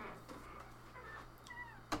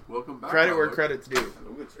Welcome back. credit where Robert. credit's due.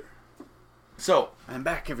 So, I'm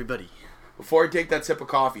back, everybody. before I take that sip of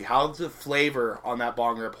coffee, how's the flavor on that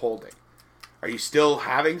bong rip holding? Are you still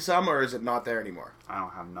having some, or is it not there anymore? I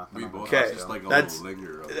don't have nothing. We on both my Okay, have just like a that's- little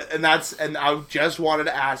linger of it. And I just wanted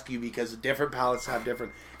to ask you because different palates have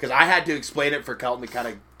different. Because I had to explain it for Kelton to kind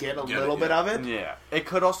of get a little bit of it. Yeah, it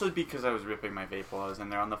could also be because I was ripping my vape while I was in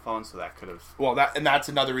there on the phone, so that could have. Well, that's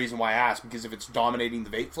another reason why I asked, because if it's dominating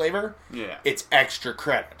the vape flavor, Yeah, it's extra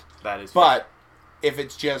credit. that is. But if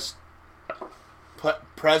it's just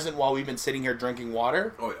present while we've been sitting here drinking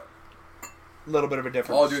water, Oh, yeah. little bit of a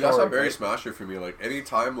different Oh, dude, that's story, a berry right? smasher for me. Like,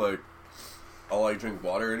 anytime, like, I'll, like, drink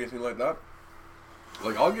water or anything like that,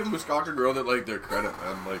 like, I'll give Muskoka Grill that, like, their credit,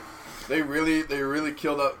 man. Like, they really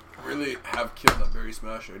have killed that berry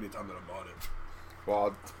smasher anytime that I bought it.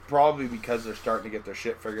 Well, it's probably because they're starting to get their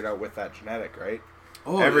shit figured out with that genetic, right?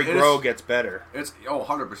 Oh, every grow gets better. It's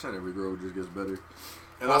 100%. Every grow just gets better,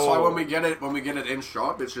 and that's why when we get it in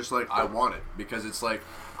shop, it's just like I want it because it's like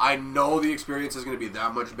I know the experience is going to be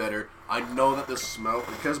that much better. I know that the smell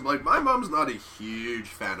because like my mom's not a huge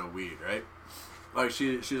fan of weed, right? Like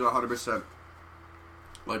she's 100%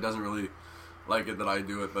 like doesn't really like it that I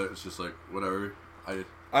do it, but it's just like whatever.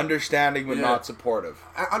 Understanding but not supportive.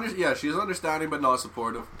 She's understanding but not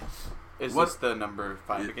supportive. Is this the number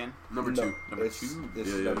 5 again? Number 2. Number 2. This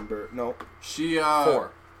is number... No. She,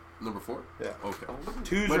 4. Number 4? Yeah. Okay.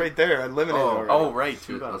 2's right there. Eliminated already. Oh, right.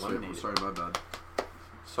 2 Shit, got that's eliminated. Right. Sorry, my bad.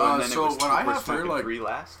 So, and then so it was when I have her, 3 like... 3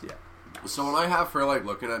 last? Yeah. So when I have her, like,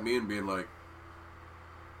 looking at me and being like,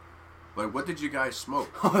 what did you guys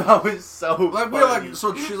smoke? Oh, that was so like, funny. we're like,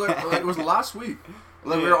 so she's like, it was last week.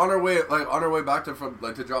 Like, we were on our way back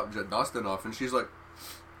to drop Dustin off, and she's like,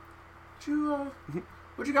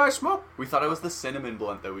 what'd you guys smoke? We thought it was the cinnamon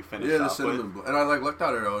blunt that we finished Yeah, the off cinnamon with. blunt. And I, like, looked at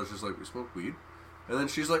her, and I was just like, we smoke weed? And then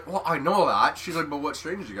she's like, well, I know that. She's like, but what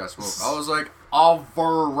strain did you guys smoke? I was like, a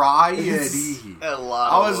variety. A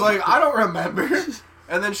lot. I was like, I don't remember.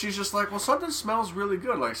 And then she's just like, well, something smells really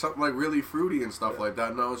good, like something like really fruity and stuff like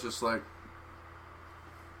that. And I was just like,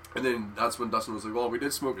 and then that's when Dustin was like, well, we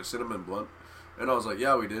did smoke a cinnamon blunt. And I was like,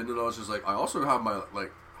 yeah, we did. And I was just like, I also have my,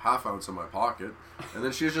 like, ½ ounce in my pocket. And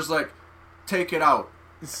then she was just like, take it out.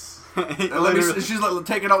 And she's like,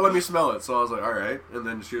 take it out, let me smell it. So I was like, all right. And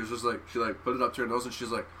then she was just like, she like put it up to her nose and she's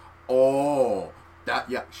like, oh, that,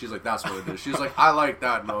 yeah. She's like, that's what it is. She's like, I like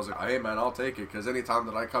that. And I was like, hey man, I'll take it. Because anytime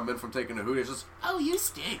that I come in from taking a hoot, it's just, oh, you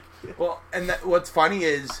stink. Well, and what's funny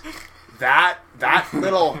is that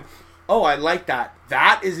little, oh, I like that.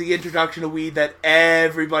 That is the introduction of weed that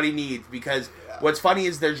everybody needs because what's funny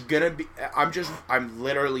is there's gonna be, I'm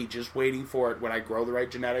literally just waiting for it when I grow the right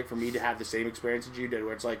genetic for me to have the same experience as you did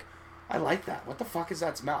where it's like, I like that. What the fuck is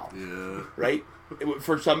that smell? Yeah. Right?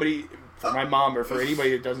 For somebody, for my mom or for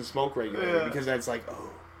anybody that doesn't smoke regularly because that's like,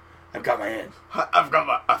 oh, I've got my hand. I've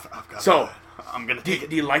got So, I'm gonna take it.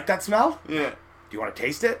 Do you like that smell? Yeah. Do you want to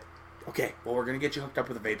taste it? Okay, well, we're going to get you hooked up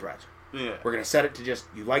with a vaporizer. Yeah. We're going to set it to just,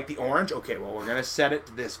 you like the orange? Okay, well, we're going to set it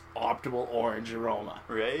to this optimal orange aroma.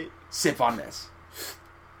 Right? Sip on this.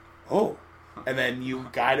 Oh. And then you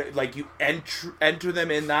guide it, like you enter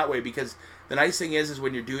them in that way because the nice thing is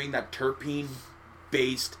when you're doing that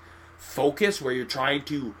terpene-based focus where you're trying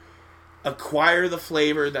to acquire the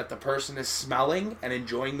flavor that the person is smelling and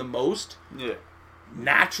enjoying the most, Yeah.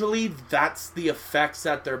 naturally that's the effects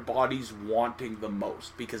that their body's wanting the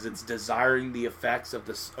most because it's desiring the effects of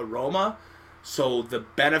this aroma. So the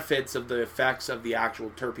benefits of the effects of the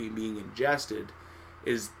actual terpene being ingested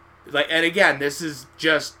is like, and again, this is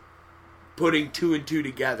just putting 2 and 2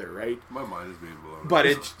 together, right? My mind is being blown.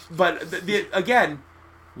 But again,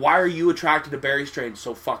 why are you attracted to berry strains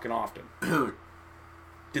so fucking often?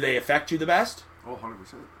 Do they affect you the best? Oh,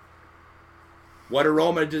 100%. What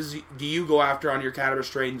aroma do you go after on your cannabis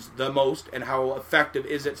strains the most, and how effective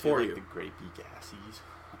is it for you? The grapey gassies.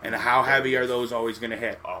 And how heavy are those always going to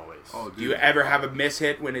hit? Always. Oh, dude. Do you ever have a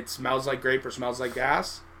mishit when it smells like grape or smells like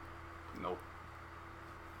gas? Nope.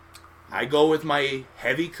 I go with my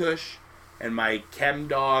heavy kush and my chem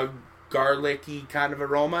dog garlicky kind of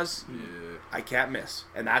aromas. Yeah. I can't miss.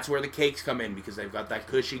 And that's where the cakes come in because they've got that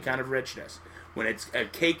cushy kind of richness. When it's a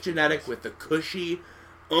cake genetic with the cushy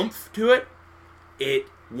oomph to it, it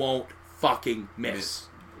won't fucking miss.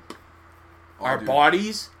 Our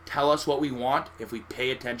bodies tell us what we want if we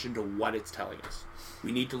pay attention to what it's telling us.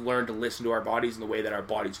 We need to learn to listen to our bodies in the way that our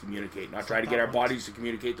bodies communicate, not try to get our bodies to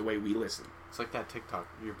communicate the way we listen. It's like that TikTok.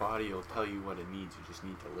 Your body will tell you what it needs. You just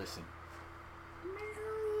need to listen.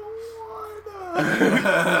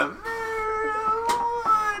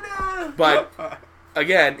 But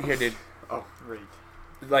again, here, dude, Oh, great.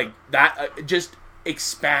 like that, just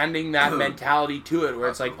expanding that mentality to it, where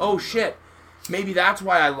it's like, oh shit, maybe that's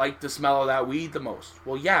why I like the smell of that weed the most.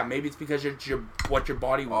 Well, yeah, maybe it's because it's what your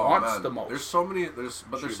body wants the most. There's so many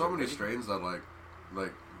strains that like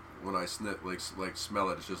when I sniff, like smell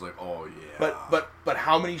it, it's just like, oh yeah. But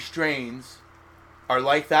how many strains are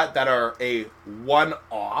like that are a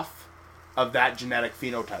one-off of that genetic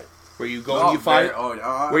phenotype? Where you go and you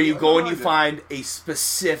find find a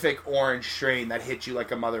specific orange strain that hits you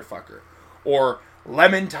like a motherfucker. Or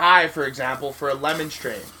lemon Thai, for example, for a lemon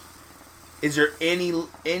strain. is there any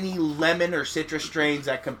lemon or citrus strains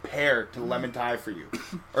that compare to lemon Thai for you,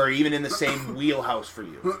 or even in the same wheelhouse for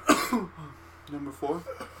you? Number 4.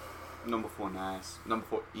 Number 4, nice. Number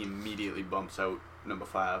 4 immediately bumps out number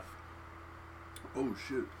 5. Oh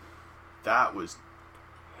shit. That was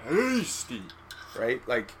tasty. Right?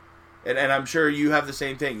 Like, and I'm sure you have the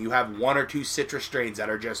same thing. You have 1 or 2 citrus strains that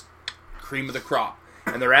are just cream of the crop,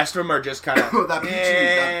 and the rest of them are just kind of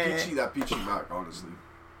that peachy mac, honestly.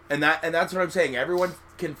 And that's what I'm saying. Everyone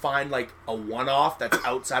can find like a one-off that's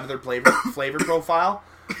outside of their flavor profile,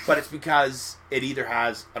 but it's because it either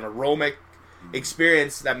has an aromatic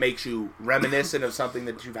experience that makes you reminiscent of something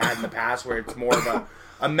that you've had in the past, where it's more of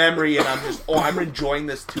a memory, and I'm enjoying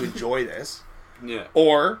this to enjoy this. Yeah.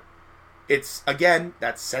 Or it's, again,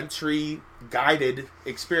 that sensory guided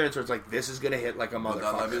experience where it's like, this is going to hit like a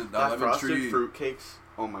motherfucker. That frosted fruit cakes,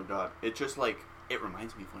 oh my god. It just like, it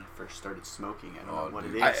reminds me of when I first started smoking. I don't know what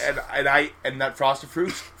it is. And that frosted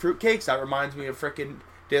fruit cakes, that reminds me of frickin'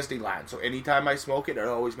 Disneyland. So anytime I smoke it, it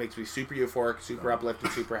always makes me super euphoric, super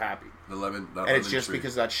uplifted, super happy. And it's just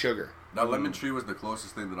because of that sugar. That lemon tree was the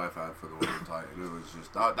closest thing that I've had for the winter time, and it was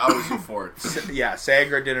just that was euphoric. Yeah,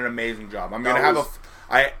 Sagra did an amazing job.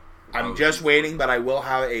 I'm just waiting, but I will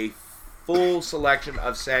have a full selection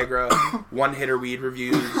of Sagra one-hitter weed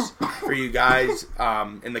reviews for you guys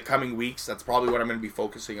in the coming weeks. That's probably what I'm going to be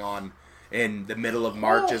focusing on in the middle of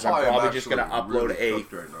March. I'm probably just going to upload a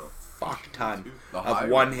fuck ton of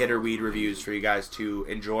one-hitter weed reviews for you guys to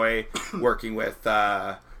enjoy, working with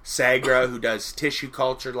Sagra, who does Tissue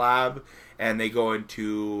Culture Lab, and they go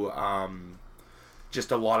into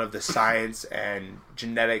just a lot of the science and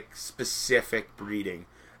genetic specific breeding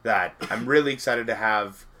that I'm really excited to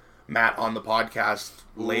have Matt on the podcast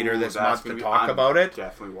later this month to talk about it.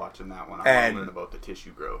 Definitely watching that one. I want to learn about the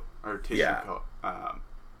tissue grow or tissue. Yeah.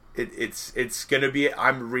 It's gonna be.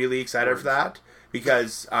 I'm really excited for that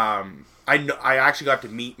because I actually got to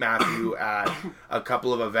meet Matthew at a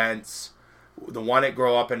couple of events. The one at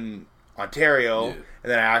Grow Up in Ontario, and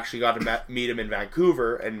then I actually got to meet him in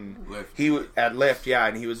Vancouver, and at Lift,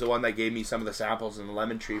 and he was the one that gave me some of the samples in the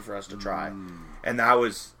lemon tree for us to try, and that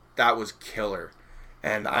was killer.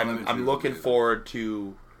 And I'm looking forward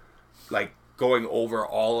to like going over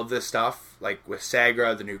all of this stuff, like with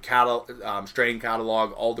Sagra, the new strain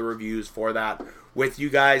catalog, all the reviews for that with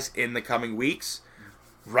you guys in the coming weeks.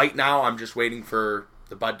 Right now, I'm just waiting for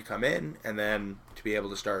the bud to come in, and then to be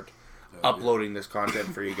able to start uploading this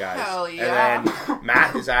content for you guys. Hell yeah. And then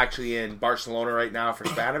Matt is actually in Barcelona right now for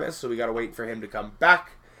Spanimus, so we got to wait for him to come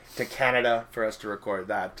back to Canada for us to record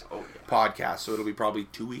that podcast. So it'll be probably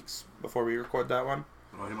 2 weeks before we record that one.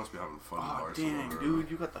 Oh, he must be having fun. Oh, dang,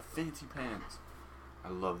 dude, you got the fancy pants. I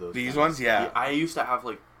love those. These pants. ones, yeah. I used to have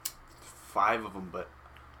like 5 of them, but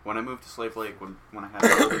when I moved to Slave Lake, when I had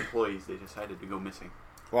old employees, they decided to go missing.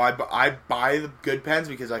 Well, I buy the good pens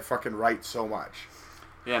because I fucking write so much.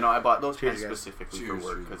 Yeah, no, I bought those pens specifically for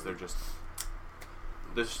work because they're just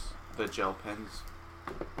the gel pens.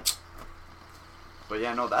 But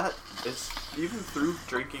yeah, no, that it's even through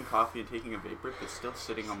drinking coffee and taking a vapor, it's still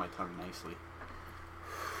sitting on my tongue nicely.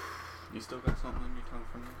 You still got something on your tongue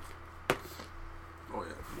from this? Oh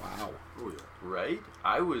yeah! Wow! Oh yeah! Right?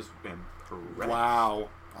 I was impressed. Wow!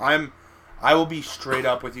 I will be straight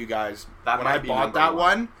up with you guys. When I bought that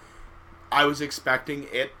one, I was expecting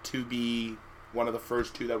it to be one of the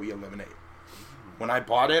first 2 that we eliminate. When I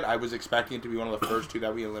bought it, I was expecting it to be one of the first 2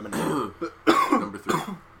 that we eliminate. Number 3.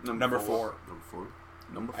 Number 4.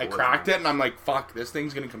 Number 4. I cracked it, and I'm like, fuck, this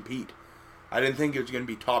thing's going to compete. I didn't think it was going to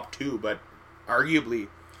be top 2, but arguably...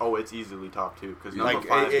 Oh, it's easily top 2, because number like,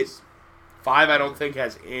 5 is... 5, I don't think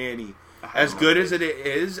has any... As good as it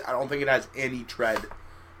is, I don't think it has any tread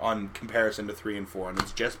on comparison to 3 and 4, and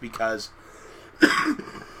it's just because...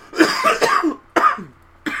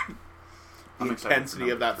 the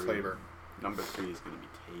intensity of that 3. Flavor. Number 3 is going to be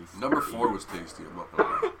tasty. Number 4 was tasty. I'm not gonna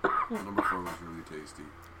lie. Number 4 was really tasty.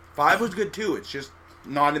 5 was good too. It's just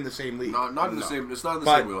not in the same league. Not in the same. It's not in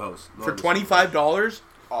the same wheelhouse. For $25,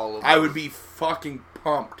 I would be fucking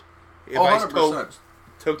pumped if I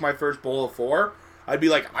took my first bowl of 4. I'd be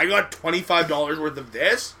like, I got $25 worth of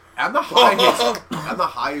this, and the high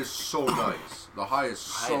is so nice. The high is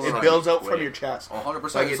so nice. It builds out from your chest.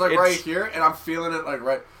 100%. It's like right here, and I'm feeling it like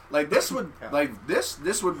right. Like this would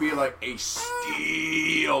this would be like a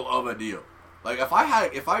steal of a deal. Like if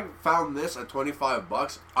I found this at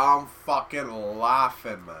 $25, I'm fucking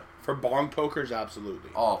laughing, man. For bong tokers,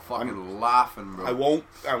 absolutely. Oh, fucking laughing, bro. I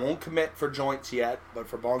won't commit for joints yet, but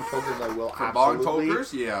for bong tokers, I will. For absolutely. bong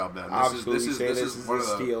tokers, yeah, man. This is one of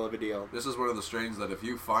the steal of a deal. This is one of the strains that if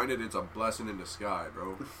you find it, it's a blessing in the sky,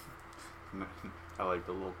 bro. I like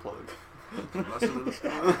the little plug. Blessing in the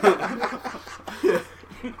sky.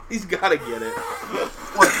 He's gotta get it.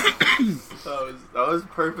 That was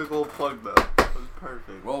perfect little plug though. That was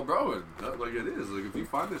perfect. Well, bro, it is. Like, if you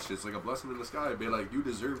find this shit, it's like a blessing in the sky. Be like, you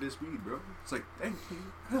deserve this weed, bro. It's like, thank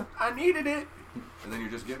you. I needed it. And then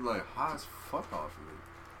you're just getting like hot as fuck off of it.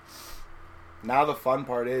 Now the fun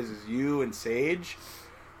part is you and Sage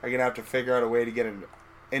are gonna have to figure out a way to get an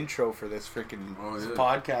intro for this freaking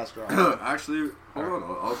podcast. Actually, hold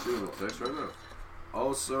on. I'll shoot him a text right now.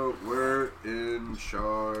 Also, we're in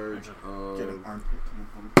charge of... Getting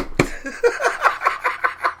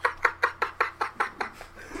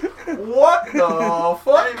What the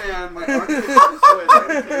fuck? Hey man, my armpit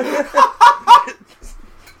is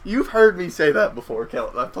You've heard me say that before,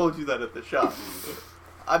 Kellen. I've told you that at the shop.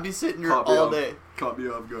 I'd be sitting here all day. Caught me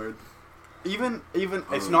off guard. Even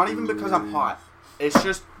it's not even because I'm hot. It's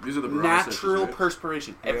just These are the natural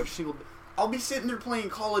perspiration every single day. I'll be sitting there playing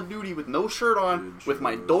Call of Duty with no shirt on, with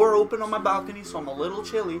my door open on my balcony, so I'm a little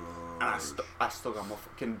chilly, and I still got my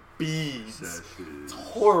fucking beads. It's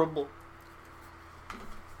horrible.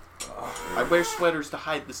 I wear sweaters to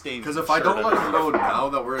hide the stains. Because if I don't let you know now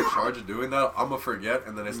that we're in charge of doing that, I'm gonna forget,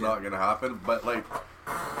 and then it's not gonna happen. But like,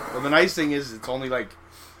 well, the nice thing is, it's only like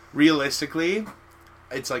realistically,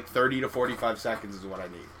 it's like 30 to 45 seconds is what I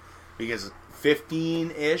need, because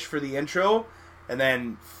 15-ish for the intro, and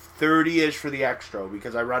then 30-ish for the extra,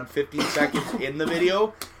 because I run 15 seconds in the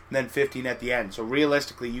video, and then 15 at the end. So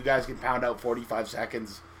realistically, you guys can pound out 45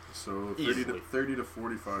 seconds. So 30 to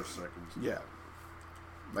 45 seconds. Yeah.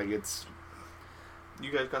 Like, it's...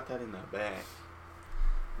 You guys got that in the bag.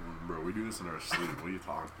 Bro, we do this in our sleep. What are you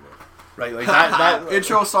talking about? Right, like that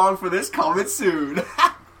intro song for this coming soon.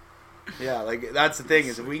 Yeah, like, that's the thing,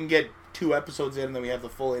 is if we can get 2 episodes in and then we have the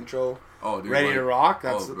full intro ready to rock,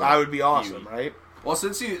 that would be awesome, right? Well,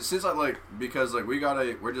 since I like, because like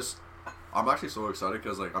I'm actually so excited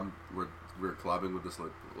because like we're collabing with this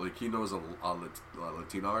like he knows a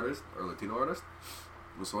Latino artist.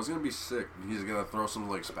 So it's gonna be sick. He's gonna throw some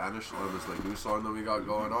like Spanish on this like new song that we got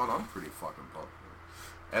going on. I'm pretty fucking pumped.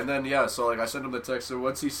 And then so like I sent him the text. So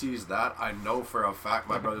once he sees that, I know for a fact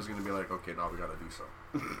my brother's gonna be like, okay, now we gotta do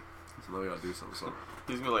something. So now we gotta do something. So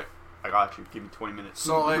he's gonna be like, I got you. Give me 20 minutes.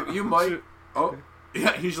 So like you might. Oh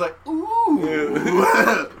yeah, he's like, ooh.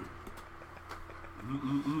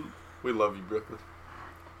 We love you, Brooklyn.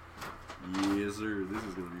 Yes, sir. This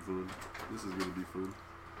is gonna be fun.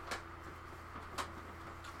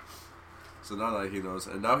 So now that he knows,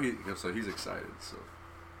 and now he's excited. So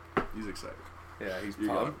he's excited. Yeah, he's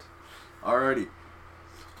pumped. Alrighty.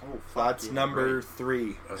 Oh, that's number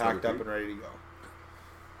 3, That's packed number up 3? and ready to go.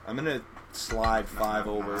 I'm gonna slide 5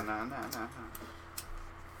 over. Nah.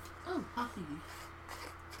 Oh, puppy.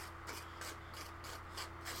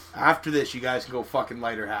 After this, you guys can go fucking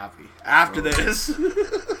light or happy. After this.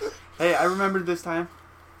 Hey, I remembered this time.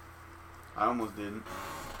 I almost didn't.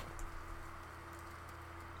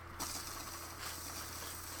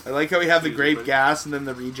 I like how we have the grape gas and then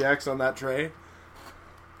the rejects on that tray.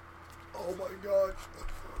 Oh my god.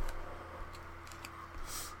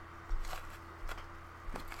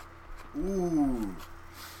 Ooh.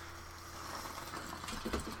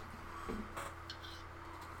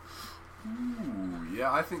 Ooh,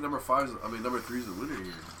 yeah, I think number 3 is the winner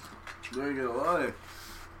here. I ain't gonna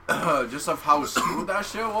lie. Just of how smooth that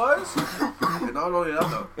shit was. And not only that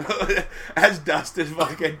though. As Dustin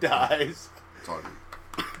fucking dies. It's all good.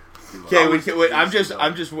 Okay, wait. I'm just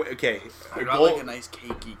okay. I got like a nice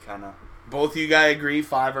cakey kind of. Both of you guys agree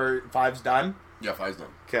 5's done? Yeah, 5's done.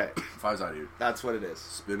 Okay. 5's out of here. That's what it is.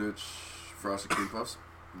 Spinach, frosted cream puffs.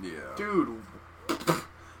 Yeah. Dude.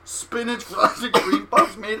 Spinach frosted cream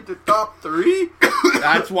puffs made it to top 3?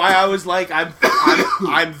 That's why I was like,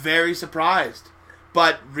 I'm very surprised.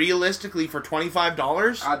 But realistically, for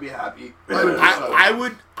 $25, I'd be happy. I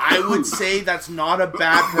would say that's not a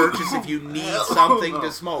bad purchase if you need something to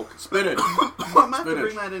smoke. Spinach. I'm gonna have to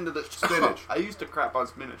bring that into the spinach. I used to crap on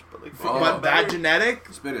spinach, but like, But that genetic,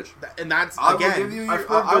 spinach, and that's I again. will give you I've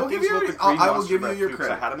heard good things about the cream I will mustard give you your too, 'cause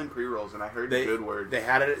credit. I had them in pre-rolls and I heard good words. They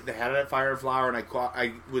had it at Fire and Flower, and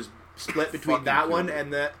I was split between Fucking that cool. one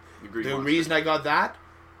and the reason I got that,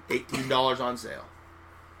 $18 on sale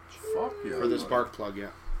Fuck yeah. for the spark plug.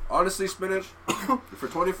 Yeah. Honestly, spinach for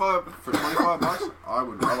 25 bucks, I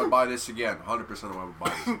would buy this again. 100% I would buy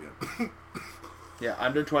this again. Yeah,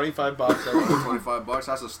 under $25. Under 25 bucks,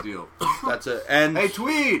 that's a steal. That's it. And Hey,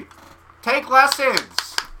 Tweed, take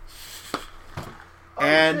lessons.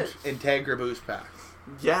 and Integra boost packs.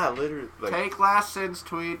 Yeah, literally. Like, Take lessons,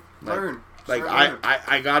 Tweed. Learn. Like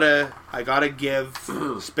I gotta give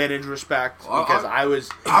spinach respect because I was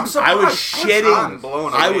shitting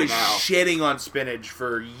on spinach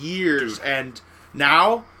for years, and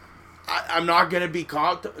now I'm not gonna be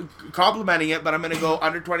complimenting it, but I'm gonna go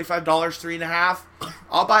under $25, 3.5.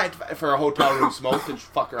 I'll buy it for a hotel room smoke and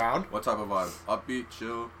fuck around. What type of vibe? Upbeat,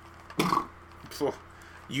 chill.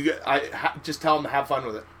 Just tell them to have fun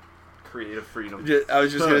with it. Creative freedom. I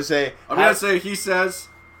was just gonna say. I'm gonna say he says,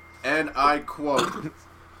 and I quote,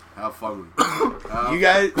 "Have fun with it."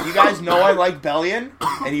 You guys know I like Bellion,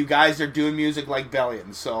 and you guys are doing music like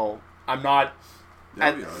Bellion, so I'm not.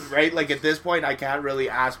 Right, like at this point, I can't really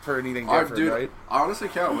ask for anything different, dude, right? I honestly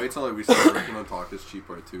can't wait till we start working on Talk Is Cheap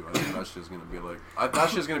Part 2. I think that's just gonna be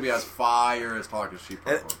that's just gonna be as fire as Talk Is Cheap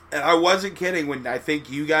Part 1. And I wasn't kidding when I think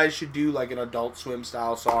you guys should do like an Adult Swim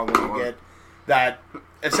style song when you get that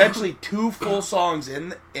essentially 2 full songs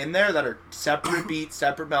in there that are separate beats,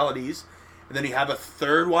 separate melodies, and then you have a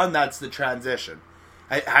third one that's the transition.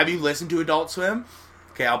 Have you listened to Adult Swim?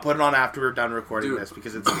 Okay, I'll put it on after we're done recording this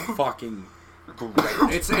because it's fucking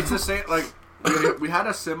great. It's the same. Like we had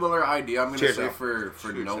a similar idea. I'm gonna Cheers, say Al.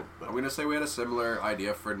 I'm gonna say we had a similar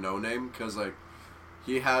idea for No Name because like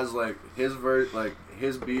he has like his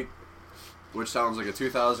his beat, which sounds like a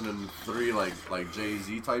 2003 like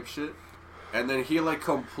Jay-Z type shit, and then he like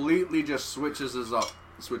completely just switches it up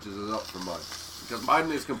from mine because mine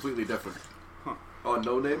is completely different. On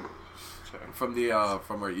No Name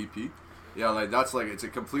from our EP. Yeah, like that's like it's a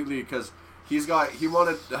completely because. He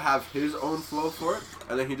wanted to have his own flow for it,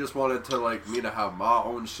 and then he just wanted to like me to have my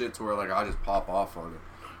own shit to where like I just pop off on it.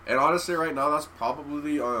 And honestly, right now that's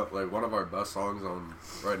probably like one of our best songs on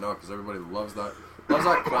right now because everybody loves that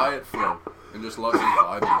quiet flow and just loves the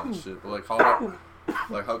vibe and that shit. But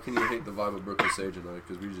how can you hate the vibe of Brooklyn Sage and I?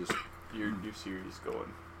 Because we just your Siri's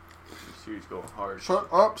going hard. Shut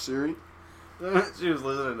up, Siri. She was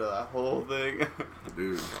listening to that whole thing,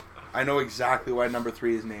 dude. I know exactly why number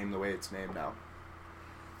 3 is named the way it's named now.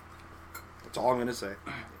 That's all I'm gonna say.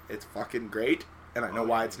 It's fucking great, and I know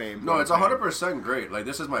why it's named. No, it's 100% great. Like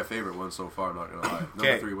this is my favorite one so far. Not gonna lie.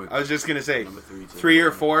 Number 3 wins. I was just gonna say number 3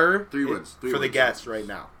 or 4. 3 wins. 3 for the wins. guest right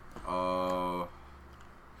now.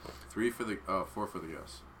 3 for the 4 for the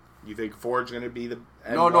guest. You think 4 is gonna be the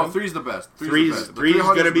end No, one? 3's the best. 3's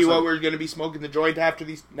gonna be what we're gonna be smoking the joint after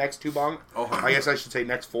these next 2 bong. Oh, I guess I should say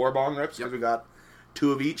next 4 bong rips because we got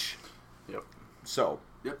 2 of each. Yep. So.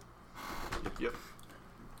 Yep.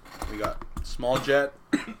 We got small jet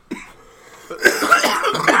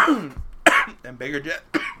and bigger jet.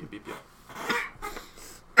 Yep.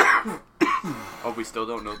 Oh, we still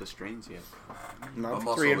don't know the strains yet. No,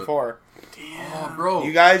 3 and 4. Damn. Oh, bro.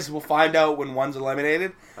 You guys will find out when one's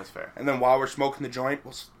eliminated. That's fair. And then while we're smoking the joint,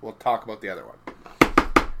 we'll talk about the other one.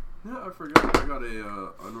 Yeah, I forgot. I got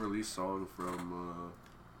a unreleased song from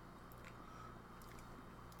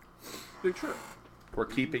Big Trip. We're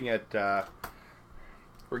keeping it as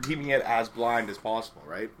blind as possible,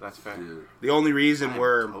 right? That's fair. Yeah. The only reason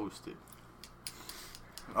we're toasted.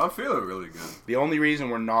 I'm feeling really good. The only reason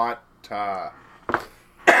we're not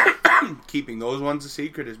keeping those ones a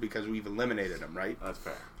secret is because we've eliminated them, right? That's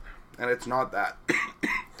fair. And it's not that.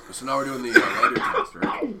 So now we're doing the lighter test,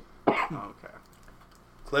 right? Okay.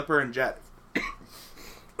 Clipper and jet.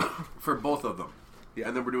 For both of them. Yeah.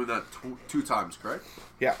 And then we're doing that 2 times, correct?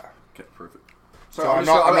 Yeah. Okay, perfect. So I'm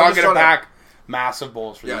not going to pack massive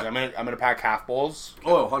bowls for these. I'm gonna pack half bowls.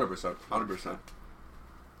 Oh, 100%. 100%.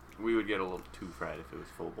 We would get a little too fried if it was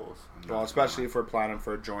full bowls. Well, especially if we're planning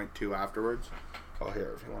for a joint too afterwards. Oh,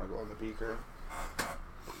 here, if you want to go in the beaker.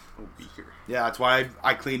 Oh, beaker. Yeah, that's why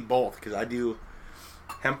I clean both, because I do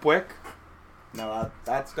hemp wick. Now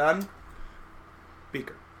that's done.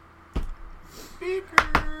 Beaker. Beaker.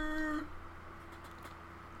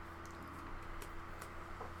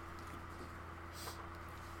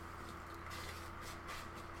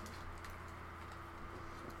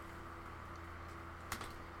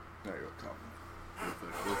 There you go, Tom.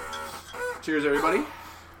 Cheers, everybody.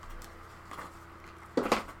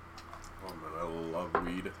 Oh, man, I love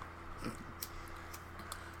weed.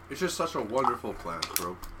 It's just such a wonderful plant,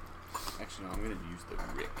 bro. Actually, no, I'm going to use the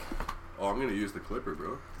Rick. Oh, I'm going to use the clipper,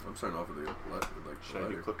 bro. I'm starting off with the Should I do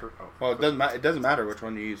lighter. clipper? Oh, Well, it doesn't matter which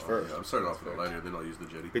one you use first. Yeah, I'm starting off with the lighter, then I'll use the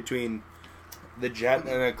jetty. Between the jet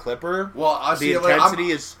and a clipper, Well, I see the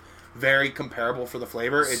intensity is very comparable for the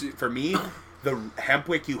flavor. For me, the hemp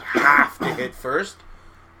wick you have to hit first,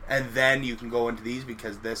 and then you can go into these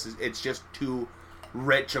because it's just too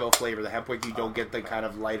rich of a flavor. The hemp wick, you don't get the kind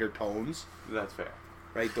of lighter tones, that's fair.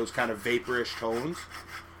 right? Those kind of vaporish tones.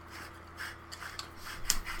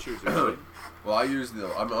 Cheers, everybody. Well, I use the.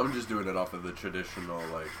 I'm just doing it off of the traditional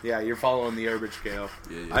like. Yeah, you're following the Urbage scale.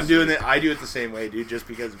 Yeah, I'm doing it. I do it the same way, dude, just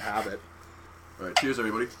because of habit. All right, cheers,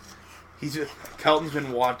 everybody. Kelton's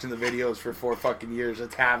been watching the videos for 4 fucking years.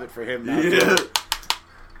 It's habit for him now. Yeah.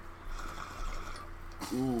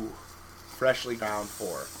 Ooh, freshly ground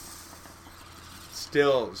 4.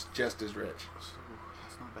 Still is just as rich.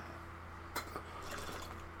 That's not bad.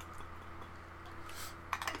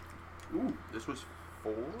 Ooh, this was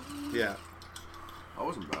 4? Yeah. That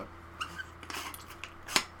wasn't bad.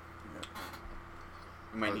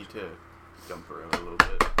 We might need to jump around a little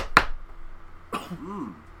bit.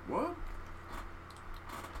 What?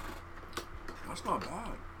 That's not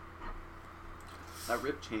bad. That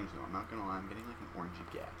rip changed though, I'm not gonna lie, I'm getting like an orangey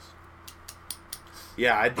gas.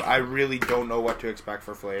 Yeah, I really don't know what to expect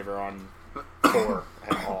for flavor on 4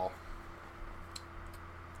 at all.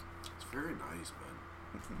 It's very nice, man.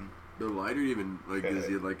 The lighter even like gives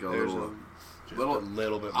you like a There's little, a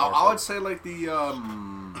little bit more. I would say like the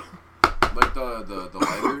like the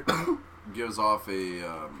lighter gives off a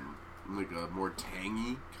like a more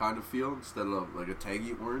tangy kind of feel instead of like a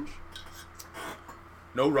tangy orange.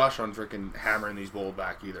 No rush on freaking hammering these bowls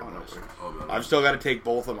back either. Oh, no boys. worries. Oh, man. I've still got to take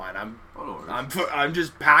both of mine. No I'm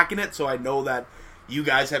just packing it so I know that you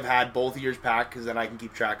guys have had both of yours packed because then I can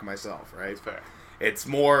keep track of myself, right? Fair. It's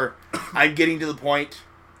more, I'm getting to the point,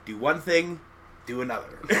 do one thing, do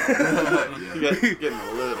another. Getting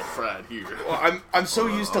a little fried here. Well, I'm so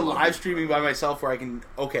used to live streaming by myself where I can,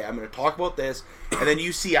 okay, I'm going to talk about this, and then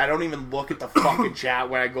you see I don't even look at the fucking chat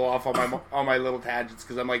when I go off on my little tangents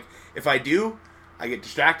because I'm like, if I do, I get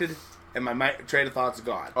distracted and my train of thoughts is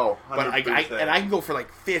gone. Oh, 100%. But I can go for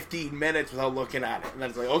like 15 minutes without looking at it, and then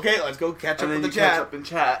it's like, okay, let's go catch up with the catch chat. up in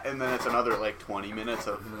chat, and then it's another like 20 minutes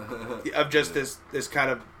of Just this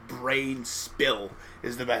kind of brain spill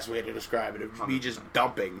is the best way to describe it. Of me just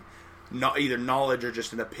dumping, not either knowledge or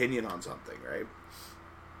just an opinion on something, right?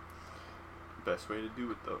 best way to do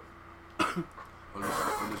it though. I'm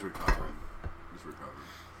just recovering.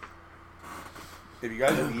 If you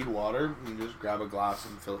guys need water, you can just grab a glass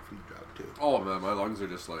and fill it from the jug too. Oh man, my lungs are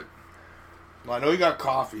just like. Well, I know you got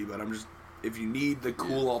coffee, but I'm just if you need the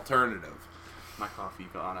cool alternative. My coffee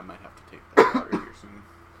gone. I might have to take that water here soon.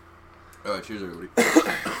 All right, cheers, everybody.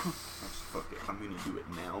 Fuck it. I'm gonna do it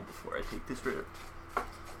now before I take this rip. So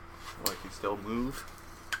I can still move.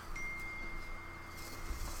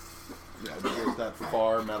 Yeah, there's that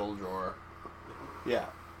far metal drawer. Yeah.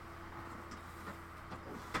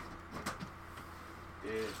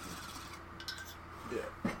 Yeah.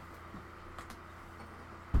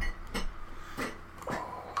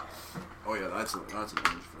 Oh yeah, that's an orange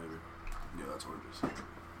flavor. Yeah, that's oranges.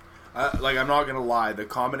 Like I'm not gonna lie, the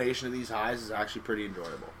combination of these highs is actually pretty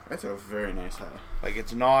enjoyable. That's a very nice high. Like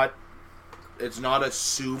it's not a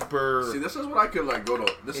super See, this is what I could like go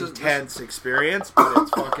to. This intense experience, but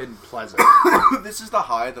it's fucking pleasant. This is the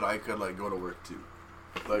high that I could like go to work to,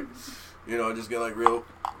 like, you know, just get like real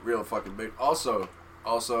fucking big. Also,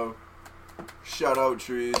 shout out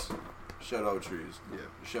trees. Yeah, shout out trees.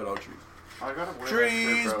 I gotta wear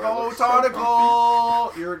Trees, that shirt, bro. It looks so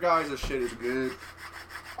botanical. Your guys' shit is good.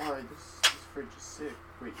 comfy. Oh, this fridge is sick.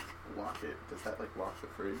 Wait, lock it. Does that like lock the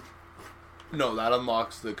fridge? No, that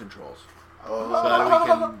unlocks the controls. Oh, So that we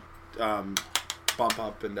can bump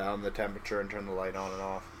up and down the temperature and turn the light on and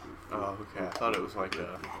off. oh, okay. I thought it was like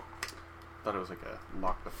a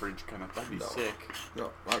lock the fridge kind of. That'd be No. sick. No,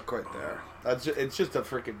 not quite there. It's just a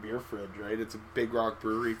freaking beer fridge, right? It's a Big Rock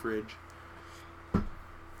Brewery fridge.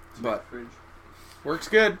 But Fridge. works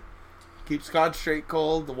good. Keeps Scotch straight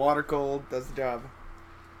cold, the water cold, does the job.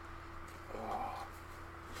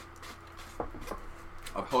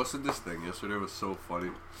 I posted this thing yesterday. It was so funny.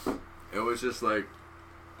 It was just like,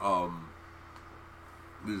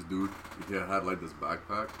 this dude, he had like this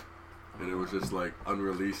backpack, and it was just like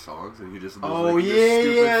unreleased songs, and he just does, Oh like, this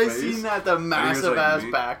stupid yeah, I face. seen that. The was massive like ass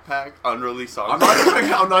me. backpack, unreleased songs.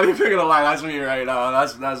 I'm not even gonna lie. That's me right now.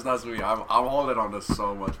 That's me. I'm holding on to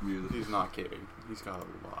so much music. He's not kidding. He's got a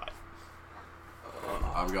lot.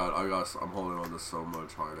 I'm holding on to so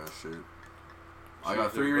much hard ass shit. I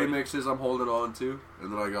got 3 remixes I'm holding on to,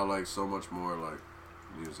 and then I got like so much more like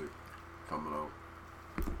music coming out.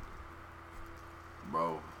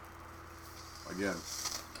 Bro, again,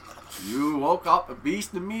 you woke up a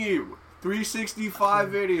beast to me. 365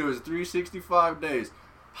 videos, 365 days.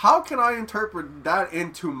 How can I interpret that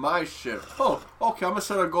into my shit? Oh, okay, I'm gonna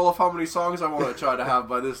set a goal of how many songs I want to try to have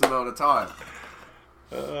by this amount of time.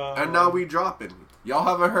 And now we dropping. Y'all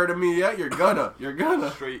haven't heard of me yet? You're gonna.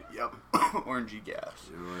 Straight, yep. Orangey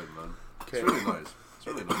gas. You're right, man. Okay. It's really nice. It's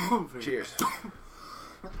really nice. Cheers.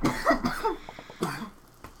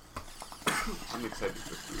 I'm excited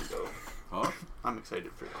for 3 though. Huh? I'm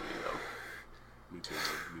excited for 3 though. Me too.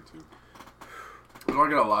 Me too. I'm not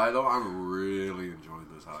gonna lie though, I'm really enjoying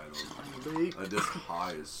this high though. Like, this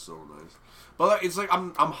high is so nice. But like, it's like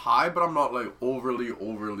I'm high, but I'm not like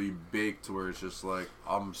overly baked to where it's just like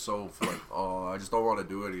I'm so like, oh, I just don't want to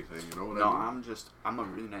do anything. You know what I mean? I'm a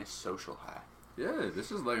really nice social high. Yeah,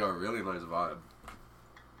 this is like a really nice vibe.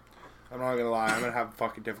 I'm not gonna lie, I'm gonna have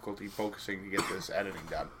fucking difficulty focusing to get this editing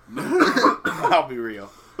done. I'll be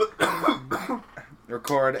real.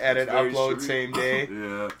 Record, edit, upload, same day.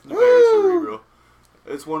 Yeah. Very cerebral.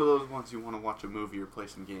 It's one of those ones you want to watch a movie or play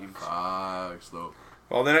some games. Slow.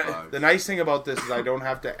 Well, the nice thing about this is I don't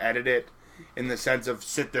have to edit it in the sense of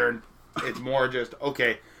sit there and it's more just,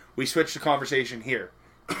 okay, we switched the conversation here.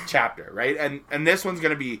 Chapter, right? And this one's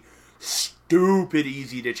going to be stupid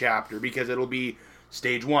easy to chapter because it'll be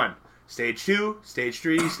stage 1, stage 2, stage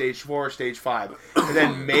 3, stage 4, stage 5. And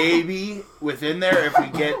then maybe within there, if we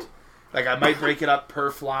get, like, I might break it up per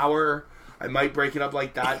flower. I might break it up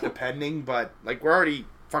like that, depending, but like we're already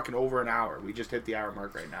fucking over an hour. We just hit the hour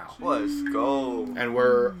mark right now. Let's go. And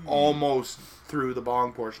we're almost through the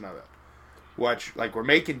bong portion of it. Which, like, we're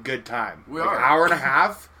making good time. We like, are. An hour and a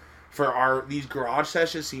half for these garage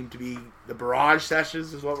sessions seem to be the Barrage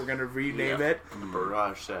sessions is what we're going to rename it.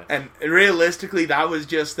 Barrage set. And realistically, that was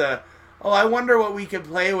just I wonder what we can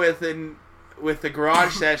play with with the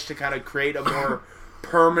garage sesh to kind of create a more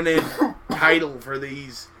permanent title for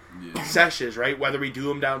these sessions, right? Whether we do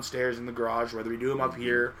them downstairs in the garage, whether we do them up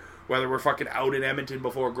here, whether we're fucking out in Edmonton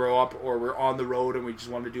before grow up, or we're on the road and we just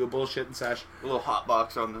want to do a bullshitting sesh. A little hot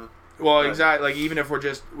box on the... Well, exactly. Like, even if we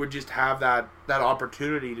just have that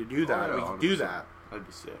opportunity to do that, we can do that. That'd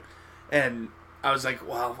be sick. And I was like,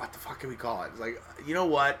 well, what the fuck can we call it? It's like, you know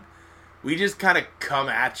what? We just kind of come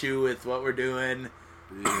at you with what we're doing.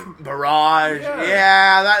 Barrage,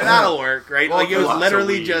 that'll work, right? Well, like it was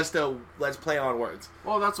literally weed. just a let's play on words.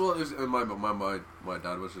 Well, that's what is. And my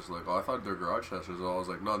dad was just like, oh, I thought they're garage sessions. And I was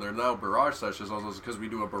like, no, they're now barrage sessions. Also, because we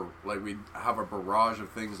do we have a barrage of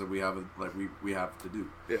things that we have we have to do.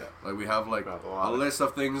 Yeah, like we have like a list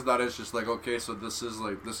of things that is just like, okay, so this is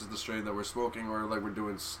the strain that we're smoking, or like we're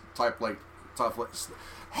doing stuff like. Stuff like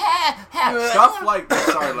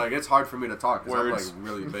sorry, like it's hard for me to talk because I'm like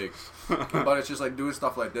really big, but it's just like doing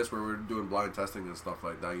stuff like this where we're doing blind testing and stuff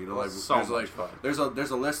like that. You know, like so there's much like fun. there's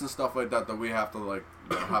a list and stuff like that we have to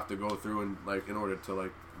go through and like in order to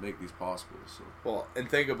like make these possible. So well, and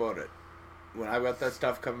think about it. When I got that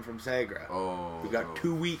stuff coming from Sagra, we got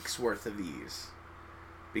 2 weeks worth of these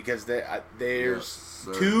because there's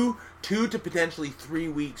two to potentially 3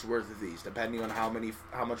 weeks worth of these, depending on how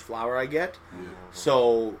much flour I get. Yeah.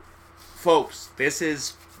 So, folks, this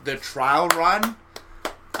is the trial run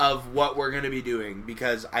of what we're going to be doing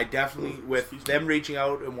because I definitely, with them reaching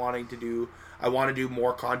out and I want to do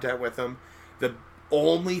more content with them. The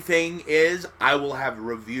only thing is, I will have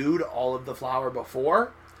reviewed all of the flour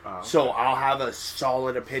before, so I'll have a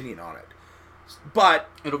solid opinion on it. But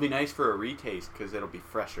it'll be nice for a retaste because it'll be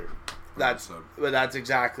fresher. That's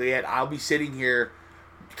exactly it. I'll be sitting here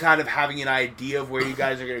kind of having an idea of where you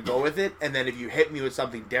guys are going to go with it, and then if you hit me with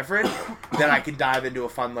something different, then I can dive into a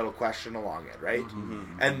fun little question along it, right?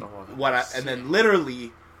 Mm-hmm. And then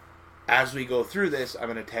literally, as we go through this, I'm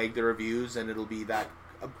going to tag the reviews, and it'll be that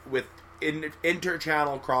with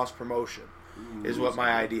inter-channel cross-promotion is what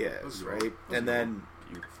my idea is, right? And then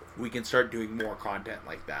we can start doing more content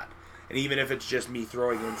like that. And even if it's just me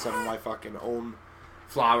throwing in some of my fucking own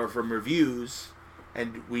flour from reviews,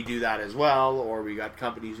 and we do that as well, or we got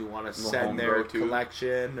companies who want to send their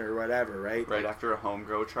collection or whatever, right? Right after a home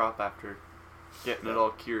grow chop, after getting it all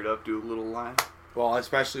cured up, do a little line. Well,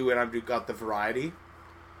 especially when I've got the variety.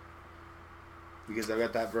 Because I've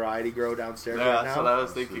got that variety grow downstairs right now. That's what I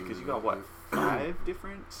was thinking, because you got, what,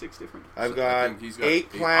 6 different? I've got he's got 8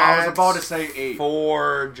 plants. I was about to say 8.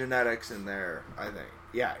 4 genetics in there, I think.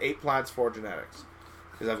 Yeah, 8 plants, 4 genetics.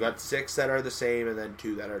 Because I've got 6 that are the same and then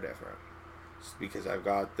 2 that are different. Because I've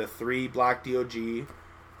got the 3 black DOG,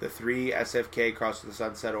 the 3 SFK crossed with the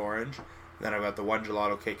Sunset Orange, and then I've got the 1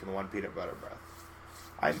 gelato cake and the 1 peanut butter breath.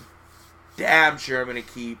 I'm damn sure I'm going to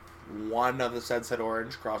keep 1 of the Sunset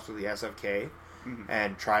Orange crossed with the SFK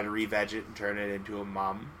and try to re-veg it and turn it into a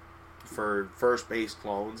mum for first base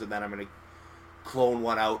clones, and then I'm going to clone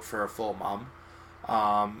 1 out for a full mum.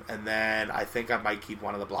 And then I think I might keep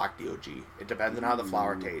 1 of the black DOG. It depends on how the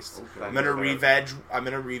flour tastes. Okay. I'm gonna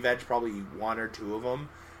re-veg probably 1 or 2 of them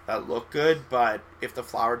that look good. But if the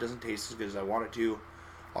flour doesn't taste as good as I want it to,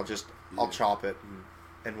 I'll chop it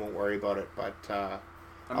and won't worry about it. But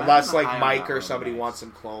Unless, the like, high on Mike that or one somebody nice. wants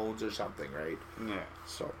some clones or something, right? Yeah.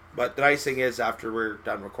 So, but the nice thing is, after we're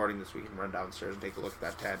done recording this, we can run downstairs and take a look at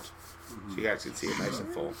that tent. So you guys can see it nice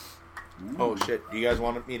and full. Oh, shit. Do you guys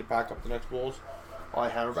want me to pack up the next bowls? While I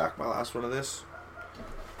hammer back my last one of this?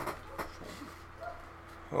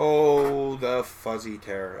 Oh, the fuzzy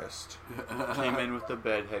terrorist. Came in with the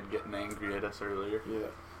bedhead getting angry at us earlier. Yeah.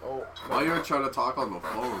 Oh. Why you trying to talk on the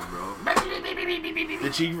phone, bro?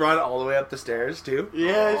 Did she run all the way up the stairs, too?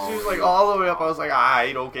 Yeah, she was like all the way up. I was like,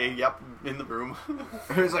 alright, okay, yep, in the room.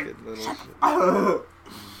 It was like, Oh,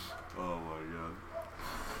 my god.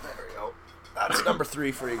 there we go. That's number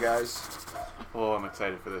 3 for you guys. Oh, I'm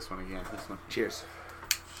excited for this one again. This one. Cheers.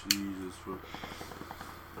 Jesus.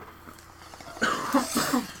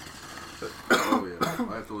 Oh yeah,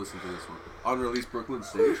 I have to listen to this one. Unreleased Brooklyn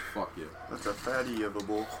Sage? Fuck yeah. That's a fatty of a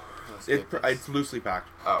bowl. It's loosely packed.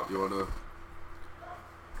 Oh. You wanna...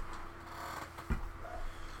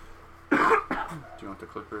 Do you want the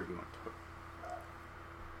clipper or do you want the I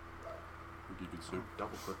think you can sue.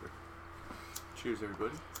 double clipper? Cheers,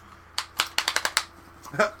 everybody.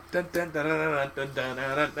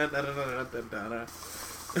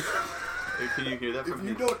 Hey, can you hear that from If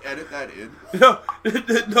you here? don't edit that in...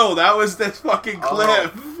 No, that was this fucking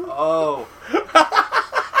clip. Oh.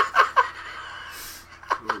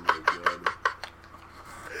 Oh my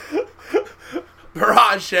god.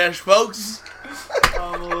 Barrage, Sesh, folks.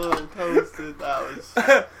 I'm a little toasted. That was...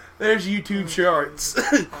 There's YouTube Shorts.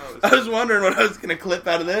 I was wondering what I was going to clip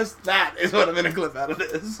out of this. That is what I'm going to clip out of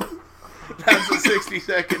this. That's a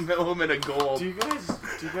 60-second moment of gold. Do you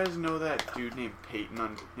guys know that dude named Peyton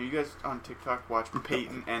on... You guys on TikTok watch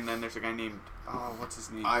Peyton, and then there's a guy named... Oh, what's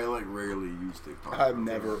his name? I like rarely use TikTok. I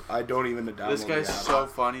don't even download This guy's the app. so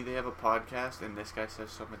funny. They have a podcast, and this guy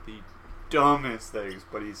says some of the dumbest things,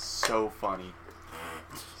 but he's so funny.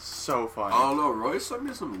 So funny. I don't know, Roy sent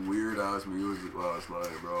me some weird ass music last night,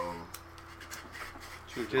 bro.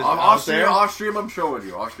 Just Off out stream, I'm showing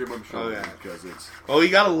you. Off stream, I'm showing yeah. you because it's... Oh, we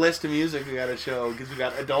got a list of music we got to show because we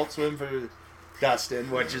got Adult Swim for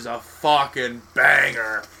Dustin, which is a fucking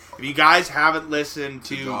banger. If you guys haven't listened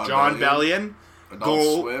to John Bellion,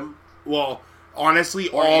 Adult Swim. Well, honestly,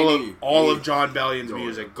 Or all any- of John Bellion's Go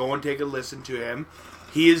music. ahead. Go and take a listen to him.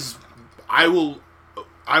 He is, I will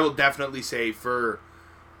definitely say for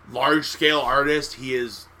large scale artist, he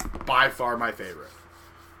is by far my favorite.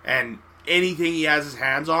 And anything he has his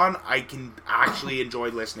hands on, I can actually enjoy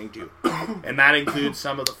listening to. And that includes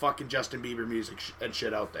some of the fucking Justin Bieber music and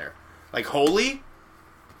shit out there. Like Holy,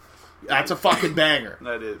 that's a fucking banger.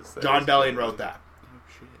 That is. John Bellion wrote that. Oh,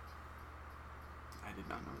 shit. I did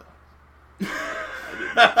not know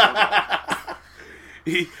that.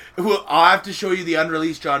 Well, I'll have to show you the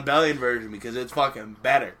unreleased John Bellion version because it's fucking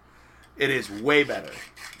better. It is way better.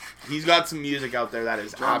 He's got some music out there that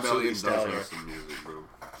is John absolutely Bellion does stellar. have some music, bro.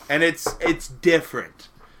 And it's different.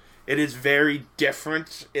 It is very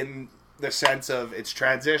different in the sense of it's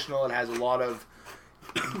transitional. It has a lot of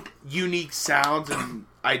unique sounds and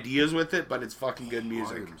ideas with it, but it's fucking good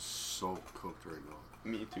music. I am so cooked right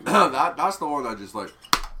now. Me too. That's the one I just like.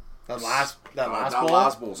 That last that bowl?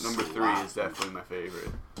 last bowl. Number 3 slapped is definitely my favorite.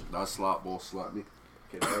 That slap bowl slapped me.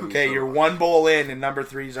 Okay, you're one bowl in, and number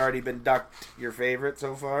 3's already been ducked. Your favorite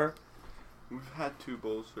so far? We've had 2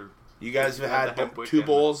 bowls for... You guys have the had hemp wick 2 and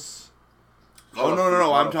bowls. Oh,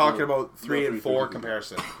 No. I'm no, talking no. about 3 No, and 3, 4 3.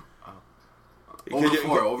 comparison.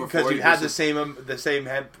 Over 4, Because you this had the is- same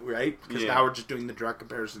hemp, right? Because Yeah. now we're just doing the direct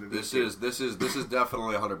comparison. Of This these two. is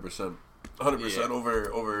definitely 100%. 100%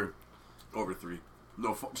 over 3.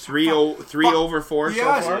 No, 3 over 4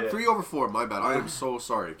 Yes, so far. Yeah. 3 over 4. My bad. I am so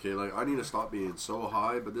sorry. Okay, like I need to stop being so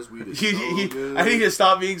high, but this weed is so good. I need to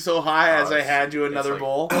stop being so high as I hand you another like-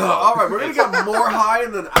 bowl. All right, we're gonna get more high,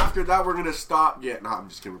 and then after that, we're gonna stop getting. No, I'm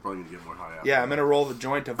just kidding. We're probably gonna get more high. After Yeah, I'm that. gonna roll the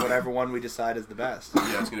joint of whatever one we decide is the best.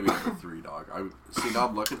 Yeah, it's gonna be number 3, dog. I see now.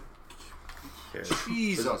 I'm looking. Here.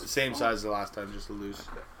 Jesus. Same size as the last time, just a loose.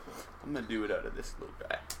 I'm gonna do it out of this little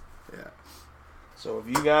guy. Yeah. So if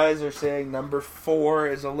you guys are saying number 4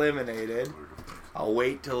 is eliminated, I'll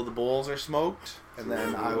wait till the bowls are smoked, and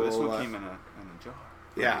then I will. This one came in a jar.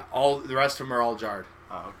 Yeah, all the rest of them are all jarred.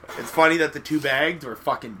 Oh, okay. It's funny that the 2 bags were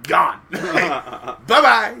fucking gone. Bye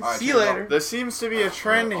bye. right, See you cheers, later. There seems to be a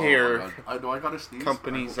trend here. I know I gotta sneeze.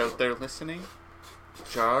 Companies out there listening.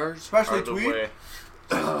 Jars Especially are the Tweet. way.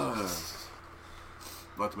 Not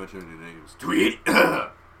to mention any names. Tweet.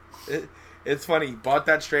 It's funny. Bought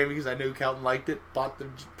that strain because I knew Kelton liked it. Bought the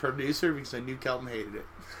producer because I knew Kelton hated it.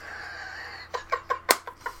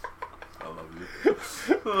 I love you.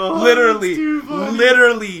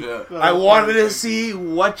 Literally. Yeah. I wanted to see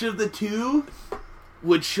which of the 2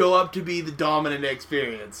 would show up to be the dominant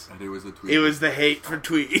experience. And it was the tweed. It was the hate for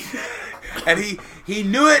tweed. And he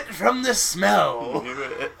knew it from the smell.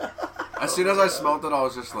 As soon as I smelled it, I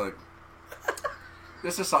was just like,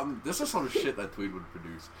 This is some shit that tweed would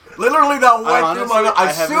produce. Literally, that went through my mind.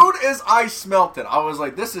 As soon as I smelt it, I was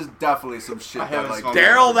like, this is definitely some shit that like...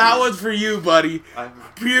 Daryl, that was for you, buddy.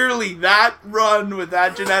 Purely, that run with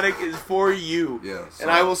that genetic is for you. Yeah. And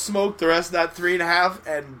I will smoke the rest of that 3.5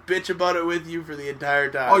 and bitch about it with you for the entire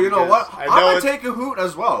time. Oh, you know what? I'm going to take a hoot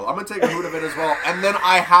as well. I'm going to take a hoot of it as well. And then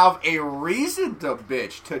I have a reason to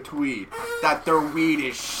bitch to tweed that their weed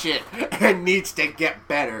is shit and needs to get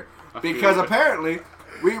better. Because apparently...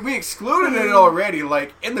 We excluded it already,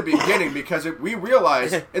 like, in the beginning, because we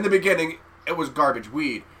realized, in the beginning, it was garbage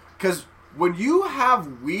weed. Because when you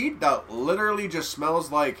have weed that literally just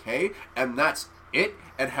smells like hay, and that's it,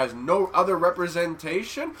 and has no other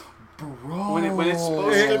representation, bro... When it's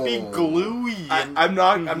supposed to be gluey. I'm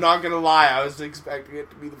not gonna lie, I was expecting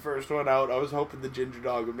it to be the first one out. I was hoping the ginger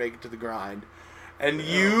dog would make it to the grind. And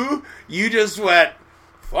you just went,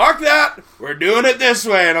 fuck that, we're doing it this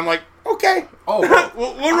way, and I'm like, okay. Oh,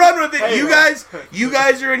 we'll run with it. Hey, you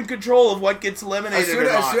guys are in control of what gets eliminated or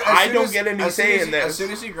not. I don't get any say in this. As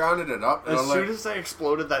soon as he grounded it up, as soon as I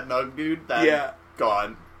exploded that nug, dude,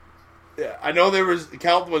 gone. Yeah, I know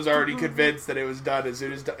Kelton was already convinced that it was done as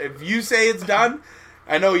soon as if you say it's done.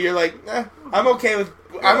 I know you're like, I'm okay with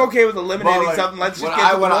eliminating something. Let's just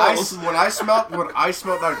get the balls. When I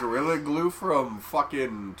smelled that Gorilla Glue from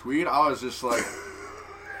fucking Tweed, I was just like,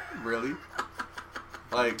 really,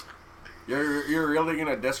 like. You're really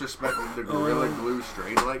gonna disrespect the Gorilla Glue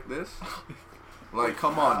strain like this? Like,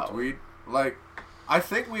 come on, Tweed. Like, I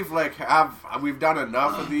think we've done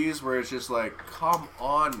enough of these where it's just like, come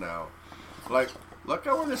on now. Like, look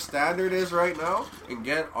at where the standard is right now and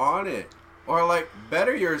get on it. Or like,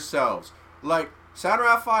 better yourselves. Like, San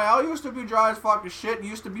Rafael used to be dry as fucking shit and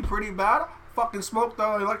used to be pretty bad. Fucking smoked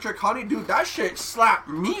the electric honey, dude. That shit slapped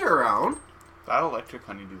me around. That electric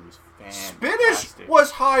honeydew was fantastic. Spinach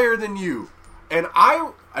was higher than you, and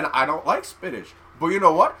I don't like spinach. But you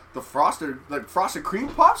know what? The frosted cream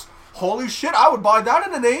puffs. Holy shit! I would buy that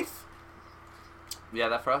in an eighth. Yeah,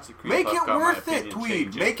 that frosted cream. Make puff it worth it,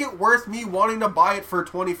 Tweed. Make it worth me wanting to buy it for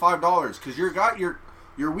 $25 because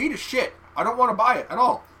your weed is shit. I don't want to buy it at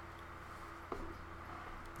all.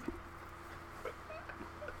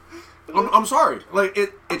 I'm sorry. Like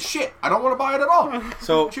it's shit. I don't want to buy it at all.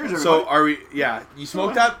 So cheers, everybody. So are we? Yeah, you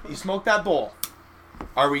smoked that bowl.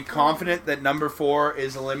 Are we confident that number 4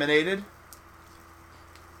 is eliminated?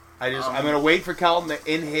 I'm gonna wait for Kelton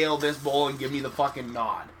to inhale this bowl and give me the fucking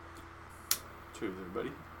nod. Cheers,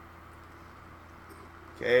 everybody.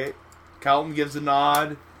 Okay, Kelton gives the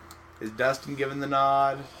nod. Is Dustin giving the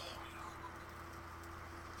nod?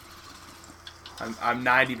 I'm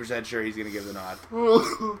 90% sure he's going to give the nod.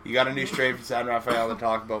 You got a new strain from San Rafael to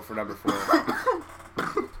talk about for number 4.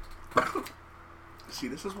 See,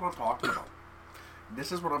 this is what I'm talking about.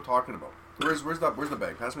 This is what I'm talking about. Where's the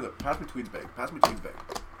bag? Pass me Tweed's bag. Pass me Tweed's bag.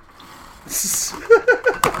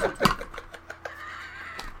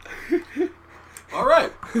 All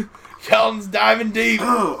right. Kelton's diving deep.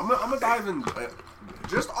 I'm gonna dive in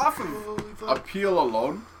just off of appeal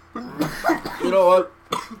alone. You know what?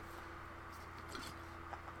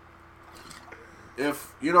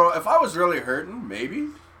 If I was really hurting, maybe,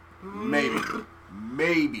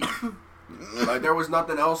 like there was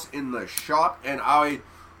nothing else in the shop, and I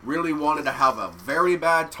really wanted to have a very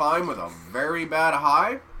bad time with a very bad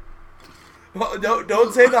high. Well,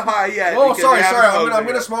 don't say the high yet. Oh, sorry. I'm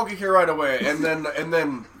gonna smoke it here right away, and then,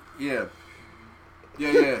 yeah.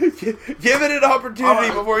 Give it an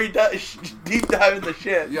opportunity before you deep dive in the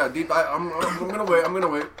shit. Yeah, I'm gonna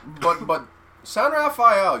wait. But San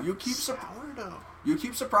Rafael, you keep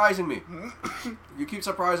surprising me. You keep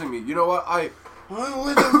surprising me. You know what? I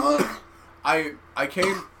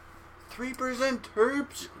came 3%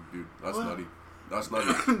 terps. Dude, that's nutty. That's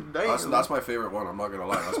nutty. That's my favorite one. I'm not gonna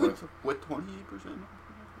lie. That's my with 28%.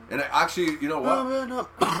 And actually, you know what? No.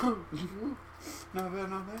 Not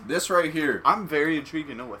bad. This right here. I'm very intrigued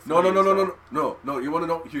to know what. No. You want to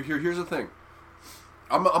know? Here's the thing.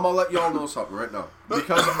 I'm gonna let y'all know something right now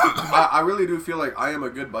because I really do feel like I am a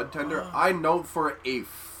good bud tender. I know for a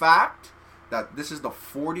fact that this is the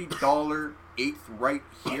 $40 eighth right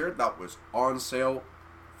here that was on sale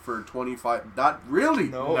for $25. That really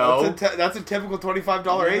no. That's a typical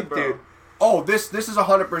 $25 eighth, dude. Oh, this is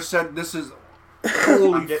 100%. This is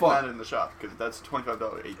holy I'm getting fuck. that in the shop because that's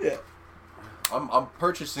 $25 eighth. Yeah. I'm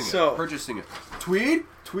purchasing it. Tweed.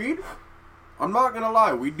 I'm not gonna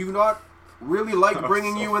lie. We do not really like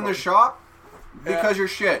bringing you in the shop because you're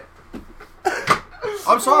shit.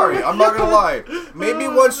 I'm sorry. I'm not gonna lie. Maybe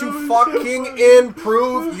once you fucking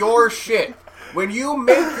improve your shit, when you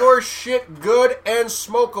make your shit good and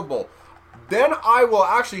smokable, then I will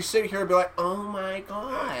actually sit here and be like, oh my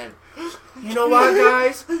god. You know what,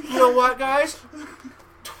 guys?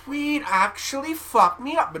 Tweed actually fucked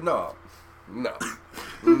me up. But no.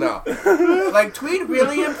 Like, Tweed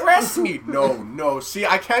really impressed me. No. See,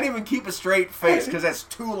 I can't even keep a straight face because that's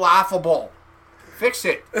too laughable. Fix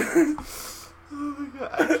it. Oh my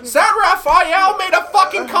god. San Rafael made a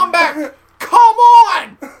fucking comeback. Come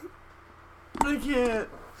on. I can't.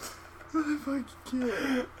 I fucking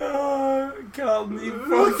can't. God, me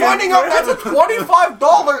We're finding out that's a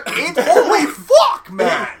 $25 eighth. Holy fuck,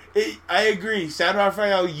 man. I agree. San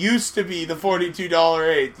Rafael used to be the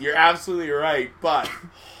 $42 eighth. You're absolutely right, but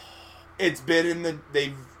it's been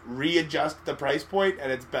they've readjusted the price point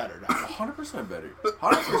and it's better now. 100% better.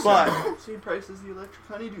 100%. But same price as the electric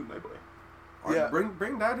honeydew, my boy. Yeah.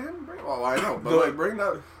 Bring that in. I know, but bring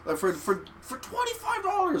that for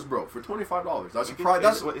 $25, bro. For $25, that's a price.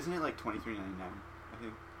 That's Isn't it like $23.99? I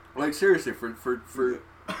think. Like, seriously, for $25.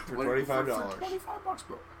 For $25,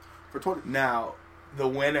 bro. For 20. Now, the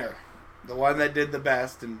winner, the one that did the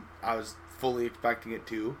best, and I was fully expecting it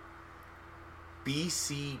too.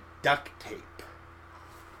 BC duct tape.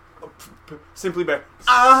 Simply Bear.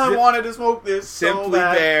 I wanted to smoke this. Simply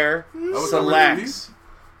so Bear was selects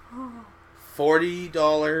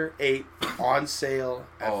 $40 eighth on sale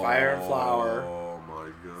at Fire and Flower my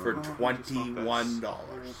god. for $21.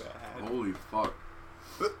 Holy fuck.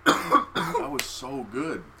 That was so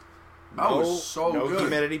good. That was so no good. No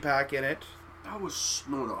humidity pack in it. That was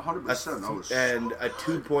 100%. That was and a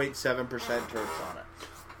 2.7% terps on it.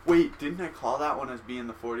 Wait, didn't I call that one as being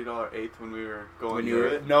the $40 eighth when we were going through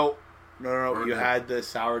it? No. You had the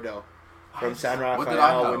sourdough from San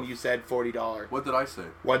Rafael when you said $40. What did I say?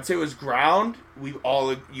 Once it was ground, you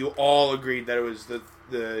all agreed that it was the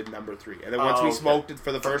number 3, and then once we smoked it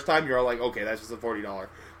for the first time, you're all like, okay, that's just the $40.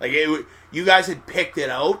 Like you guys had picked it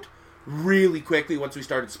out really quickly once we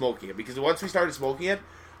started smoking it, because once we started smoking it,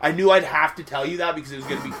 I knew I'd have to tell you that because it was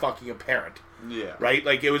going to be fucking apparent. Yeah. Right?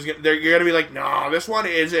 Like, you're going to be like, no, this one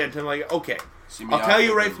isn't. And I'm like, okay. I'll tell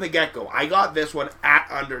you right from the get-go. I got this one at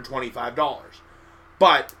under $25.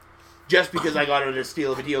 But just because I got it at a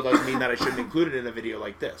steal of a deal doesn't mean that I shouldn't include it in a video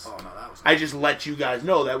like this. Oh, no, that was... I just let you guys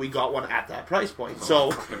know that we got one at that price point.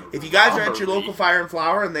 So, if you guys are at your local Fire and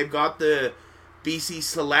Flower and they've got the BC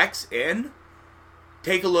Selects in,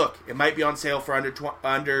 take a look. It might be on sale for under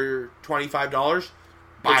 $25.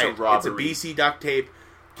 Buy it. It's a BC duct tape.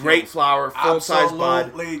 Great flower, full-size bud.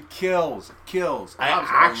 Absolutely kills. I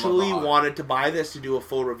actually wanted to buy this to do a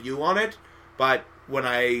full review on it, but when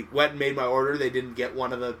I went and made my order, they didn't get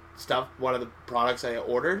one of the products I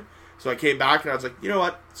ordered. So I came back and I was like, you know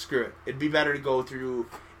what? Screw it. It'd be better to go through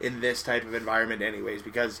in this type of environment anyways,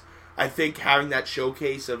 because I think having that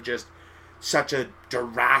showcase of just such a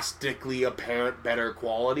drastically apparent better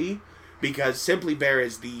quality, because Simply Bear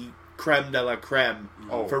is the creme de la creme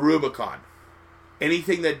for Rubicon.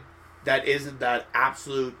 Anything that isn't that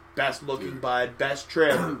absolute best looking bud, best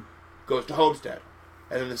trim, goes to Homestead.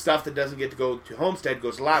 And then the stuff that doesn't get to go to Homestead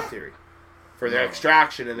goes to Lab Theory for their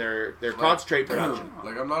extraction and their concentrate production.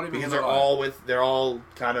 Like, I'm not even because they're all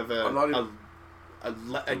kind of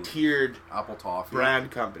a tiered Apple Toffee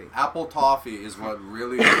brand company. Apple Toffee is what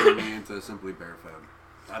really turned me into a Simply Bear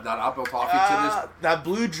fan. That Apple Toffee to this... That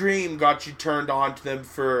Blue Dream got you turned on to them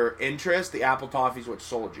for interest. The Apple Toffee is what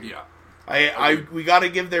sold you. Yeah. We got to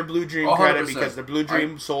give their Blue Dream credit 100%. because the Blue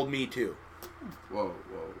Dream sold me too. Whoa.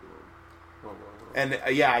 And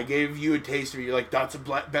I gave you a taste of it. You're like, that's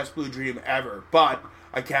the best Blue Dream ever. But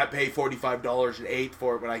I can't pay $45 an eighth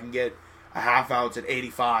for it when I can get a half ounce at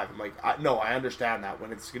 $85. I'm like, no, I understand that.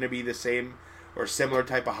 When it's going to be the same or similar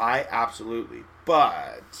type of high, absolutely.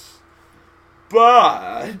 But they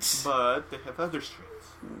have other strains.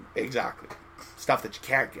 Exactly. Stuff that you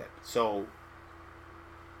can't get. So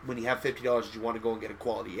when you have $50 that you want to go and get a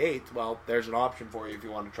quality eighth, well, there's an option for you if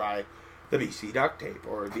you want to try the BC duct tape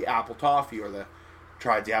or the Apple Toffee or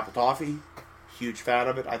tried the Apple Toffee. Huge fan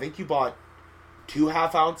of it. I think you bought 2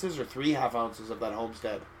 half ounces or 3 half ounces of that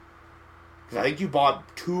Homestead. Because I think you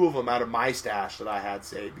bought 2 of them out of my stash that I had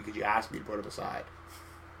saved because you asked me to put them aside.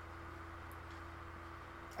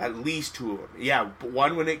 At least 2 of them. Yeah,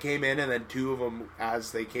 1 when it came in and then 2 of them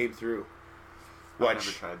as they came through. I've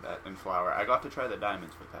never tried that in flower. I got to try the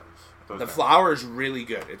diamonds with that. The flower is really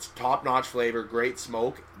good. It's top-notch flavor, great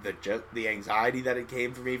smoke. The anxiety that it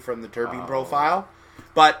came for me from the terpene profile,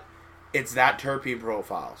 but it's that terpene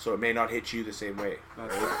profile, so it may not hit you the same way.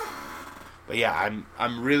 Right? But yeah,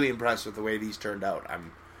 I'm really impressed with the way these turned out.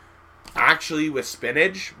 actually with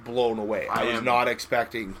spinach, blown away. I was not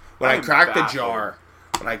expecting when I am cracked the baffled. jar.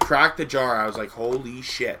 When I cracked the jar, I was like, "Holy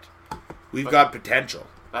shit, we've got potential."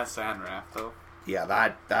 That sand raft though. Yeah,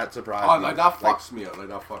 that surprised Oh, me. like that fucks me up. Like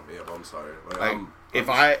that fucked me up. I'm sorry. Like, if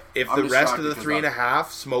I'm the just rest shocked of the because 3.5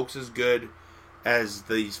 smokes as good as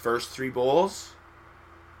these first 3 bowls,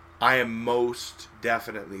 I am most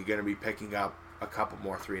definitely going to be picking up a couple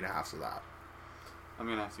more 3.5s of that. I'm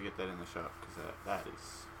gonna have to get that in the shop because that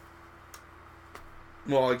is.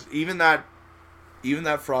 Well, even that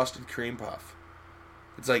frosted cream puff.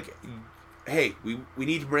 It's like, hey, we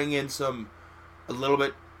need to bring in a little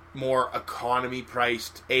bit more economy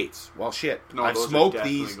priced 8s. Well, shit, No, I've those are smoked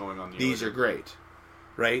definitely these. going on the These order. are great,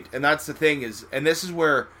 right? And that's the thing and this is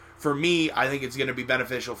where, for me, I think it's going to be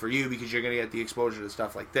beneficial for you because you're going to get the exposure to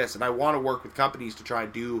stuff like this. And I want to work with companies to try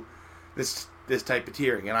and do this type of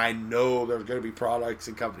tiering. And I know there's going to be products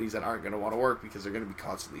and companies that aren't going to want to work because they're going to be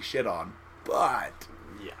constantly shit on. But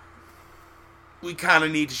Yeah. we kind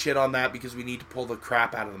of need to shit on that because we need to pull the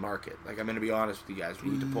crap out of the market. Like, I'm going to be honest with you guys. We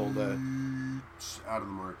need to pull the... Tweeds out of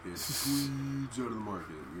the market. Tweeds out of the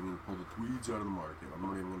market. We need to pull the tweeds out of the market. I'm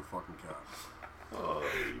not even gonna fucking cap.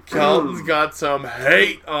 Kelton's got some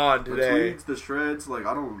hate on The today. tweeds, the shreds, like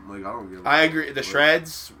I don't give. I agree. The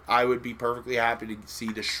shreds, I would be perfectly happy to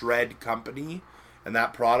see the shred company and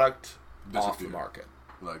that product off the Disappear. market.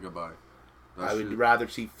 Like goodbye. I would rather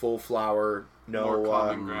see full flour. No, More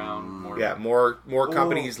common ground. More. yeah, more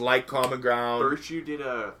companies like Common Ground, Virtue did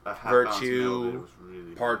a half Virtue, ounce mill that was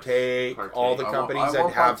really Partake, Partake. all the companies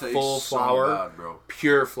that have full flour,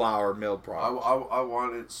 pure flour milled product. I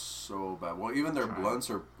want it so bad. Well, even their blunts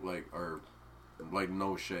are like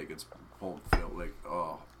no shake. It's whole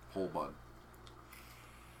whole bud.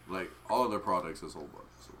 Like all of their products is whole bud.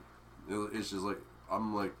 So it's just like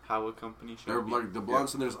I'm like How a company should they're be. like the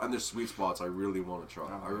blunts and their sweet spots. I really want to try.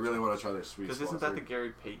 I really want to try their sweet spots. Because isn't that the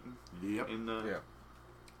Gary Payton? Yep. In the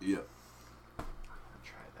Yeah. I'll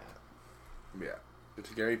try that. Yeah, it's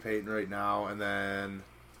Gary Payton right now, and then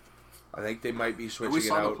I think they might be switching We it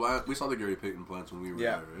saw out. the plant. We saw the Gary Payton plants when we were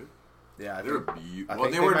there, right? Yeah, I They were think, beautiful. I Well,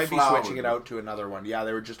 think they they were might be flowered. switching it out to another one. Yeah,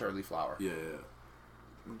 they were just early flower. Yeah.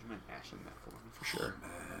 Would you mind ashing that for me? For sure.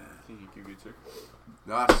 Thank you, good sir.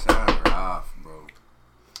 That's sad half, bro.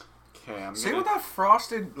 Okay, I'm Same gonna...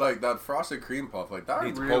 with that frosted cream puff. Like that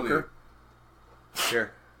Needs a really. poker.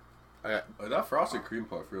 Here. Like that frosted cream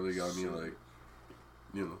puff really got me like,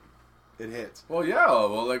 It hits. Well, yeah.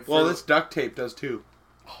 Well, like. Well, this duct tape does too.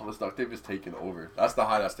 Oh, this duct tape is taking over. That's the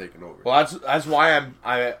high that's taking over. Well, that's why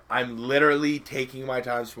I'm literally taking my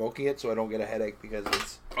time smoking it so I don't get a headache because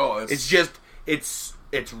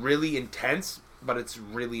it's really intense, but it's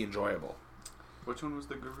really enjoyable. Which one was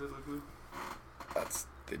the Gorilla Glue? That's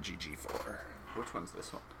the GG4. Which one's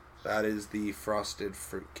this one? That is the frosted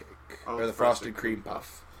fruitcake. Oh, or the frosted cream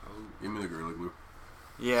puff. Give me the Gorilla Glue.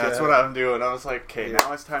 Yeah, that's what I'm doing. I was like, okay,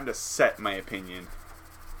 now it's time to set my opinion.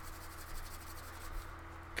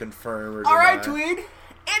 Confirm or All right, deny. Tweed.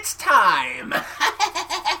 It's time.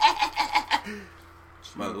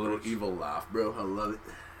 My little evil laugh, bro. I love it.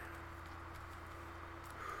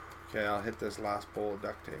 Okay, I'll hit this last bowl of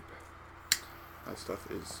duct tape. That stuff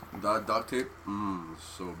is... That duct tape,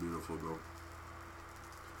 so beautiful, bro.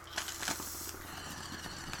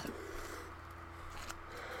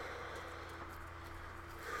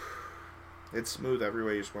 It's smooth every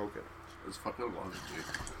way you smoke it. It's fucking lovely, dude.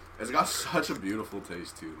 It's got such a beautiful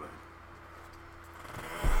taste too, man.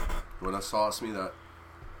 When I sauce me that,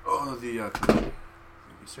 thank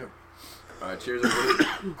you, sir. All right, cheers,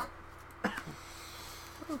 everybody.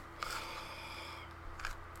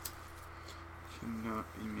 Cannot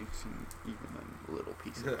be mixing even a little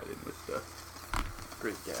piece of that in with the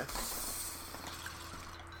great gas.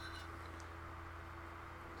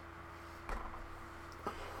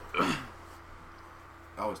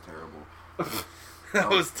 That was terrible. That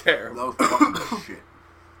was terrible. That was fucking shit.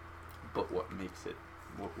 But what makes it?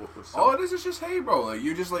 What was so... All it is just hay, bro. Like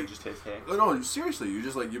you just like just taste hay? no, seriously, you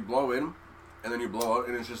just like you blow in, and then you blow out,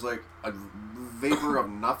 and it's just like a vapor of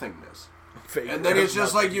nothingness. And then it's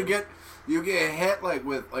just like you get hit like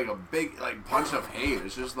with like a big like punch of hay.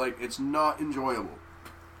 It's just like it's not enjoyable.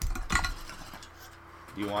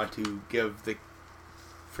 You want to give the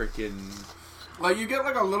freaking Like you get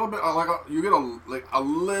like a little bit you get a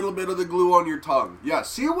little bit of the glue on your tongue. Yeah,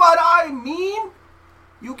 see what I mean?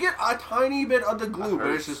 You get a tiny bit of the glue, but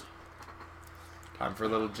it's just time for a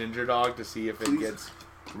little ginger dog to see if it Please. gets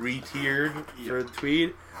re-tiered for the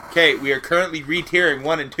Tweed. Okay, we are currently re-tiering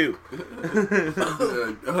 1 and 2.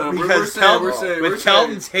 Because with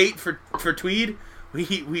Kelton's hate for Tweed,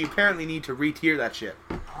 we apparently need to re-tier that shit.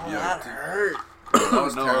 Yeah, that hurt. That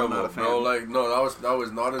was No, I'm terrible, not a fan. bro. Like, no, that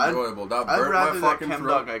was not enjoyable. That I'd burnt rather my that fucking chem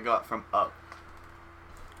throat. dog I got from Up.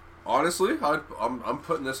 Honestly, I'm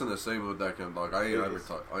putting this in the same with that chem dog. I ain't never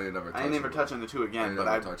touching touching the two again, but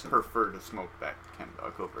I prefer to smoke that chem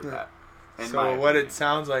dog over that. In my So what opinion. it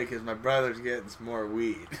sounds like is my brother's getting some more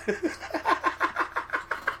weed.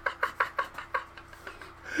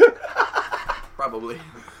 Probably.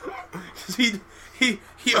 Cause he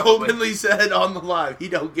Probably. openly said on the live he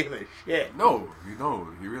don't give a shit. No, you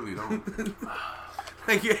don't. You really don't.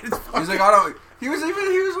 Like, it's He's like, I don't. He was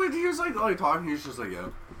like talking. He was just like, yeah.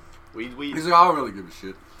 Weed. He's like, I don't really give a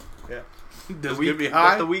shit. yeah. Does The it be what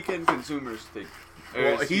high? the weekend consumers think.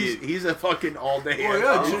 Well, he's a fucking all day, Oh,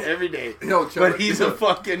 yeah, shit every day. Yo, Trevor, But he's a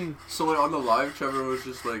fucking. So like on the live, Trevor was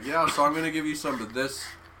just like, yeah. So I'm gonna give you some of this.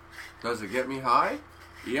 Does it get me high?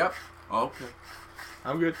 Yep. Okay.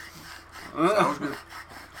 I'm good. Sounds good.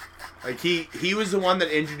 Like he was the one that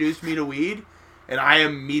introduced me to weed, and I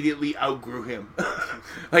immediately outgrew him.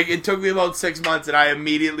 Like it took me about 6 months, and I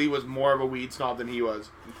immediately was more of a weed snob than he was.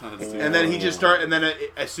 And then he just started. And then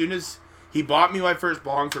as soon as he bought me my first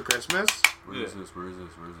bong for Christmas, Where is this?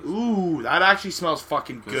 ooh, that actually smells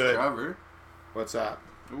fucking 'Cause good. Trevor, What's that?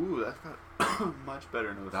 Ooh, that's got much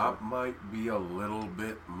better nose. that might be a little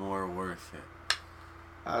bit more worth it.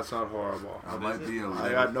 That's not horrible. That might be a little.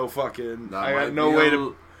 I got no fucking. that I might got no be way a-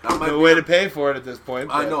 to. that might No be way a- to pay for it at this point.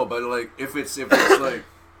 I but- know, but like if it's like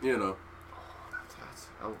you know. That's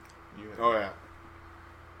you. Oh yeah.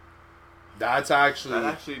 That's actually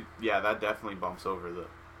That actually, yeah, that definitely bumps over the.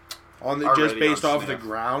 on the already just based on off the sniff.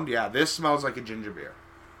 ground. Yeah, this smells like a ginger beer.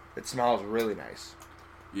 It smells really nice.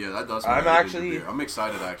 Yeah, that does. I'm smell like actually- ginger beer. I'm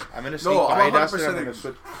excited actually. I'm gonna No, sneak I'm by Dustin. 100% I'm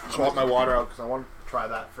gonna swap my water out because I want to try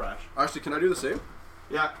that fresh. Actually, can I do the same?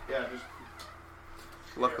 Yeah, yeah. Just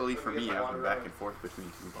Luckily Here, for let me me, get my I've water been back out. and forth between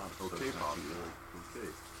two bombs. so Okay, it's not Bobby. too bad. Okay.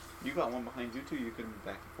 You got one behind you too. You can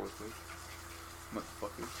back and forth with.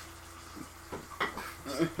 Motherfucker.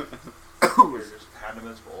 Here, just hand him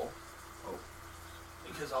his bowl. Oh,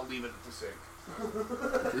 because I'll leave it at the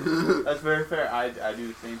sink. That's very fair. I do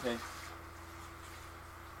the same thing.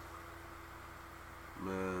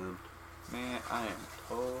 Man, Man, I am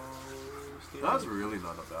toasted. that's really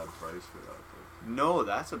not a bad price for that thing. No,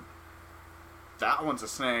 that one's a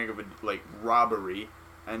snag of a like robbery,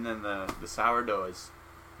 and then the sourdough is.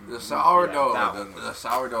 The sourdough, that the, one the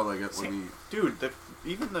sourdough, like it when you. Dude,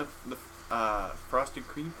 even the frosted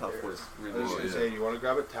cream puff was I really was good. gonna say, you want to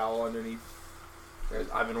grab a towel underneath?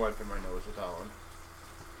 I've been wiping my nose with towel.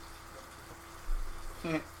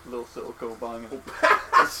 Little silicone bong.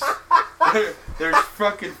 There's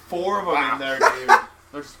fucking 4 of them in there, dude.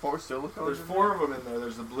 There's 4 silicone. There's 4 of them in there.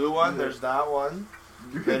 There's the blue one. There's that one.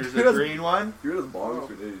 There's You're the just- green one. You're just bombs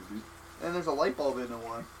for days, dude. And there's a light bulb in the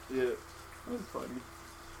one. Yeah. That's funny.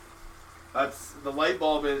 That's the light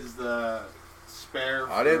bulb is the spare.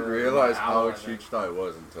 I didn't for realize my how owl, I think. cheap I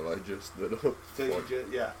was until I just did up. So you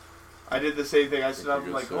just- yeah. I did the same thing. I stood up and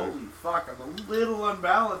you like, good, sir. holy fuck, I'm a little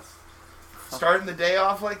unbalanced. Starting the day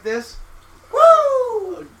off like this.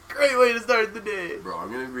 Woo! Great way to start the day. Bro,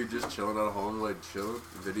 I'm gonna be just chilling at home, like chilling,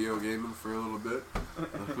 video gaming for a little bit.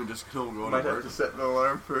 I'm just gonna go Might to have work. to set an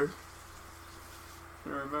alarm first.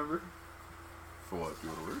 You remember? For what? You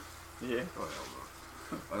wanna work? Yeah. Oh hell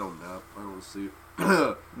no. I don't nap. I don't sleep.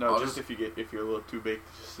 No, I'll just if you're a little too big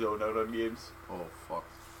to just zone out on games. Oh fuck.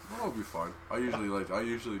 That'll be fine. I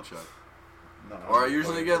usually check. No. Or I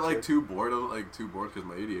usually get like too bored because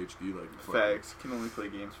my ADHD like. Facts. Can only play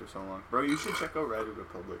games for so long. Bro, you should check out Rider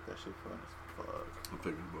Republic. That shit's fun as fuck. I'm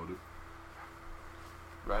thinking about it.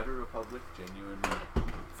 Rider Republic, genuinely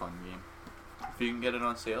fun game. If you can get it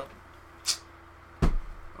on sale, steal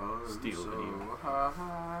so it even.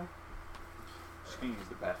 high. Just gonna use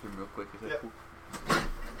the bathroom real quick. Is that Yeah. cool?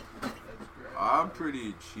 I'm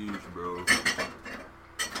pretty cheap, bro.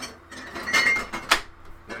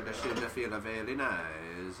 Yeah, that should feel very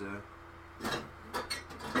nice.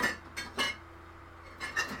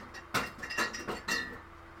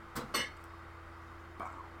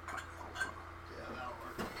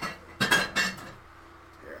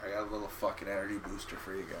 Here, I got a little fucking energy booster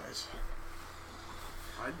for you guys.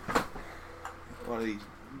 One of these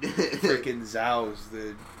freaking Zows,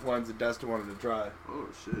 the ones that Dustin wanted to try. Oh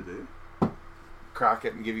shit, eh? Crack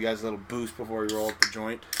it and give you guys a little boost before we roll up the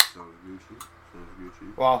joint. Sounds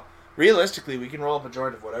Gucci. Well, realistically, we can roll up a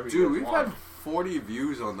joint of whatever you Dude, guys we've want. had 40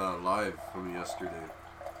 views on that live from yesterday.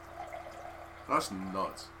 That's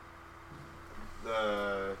nuts.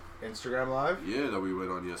 The Instagram live? Yeah, that we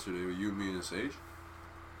went on yesterday with you, me, and Sage.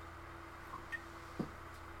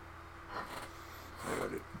 I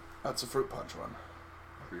got it. That's a fruit punch one.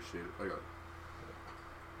 Appreciate it. I got it.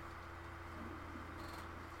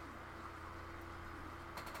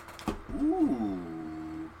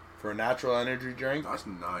 For a natural energy drink, That's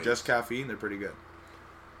nice. just caffeine, they're pretty good.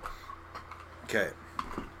 Okay.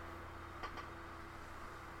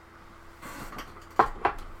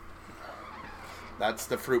 That's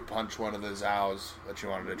the fruit punch one of the Zows that you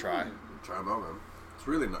wanted to try. Try them out, man. It's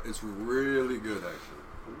really it's really good,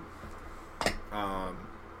 actually.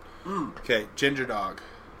 Okay, ginger dog.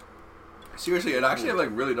 Seriously, it actually like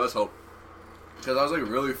really does help. Because I was like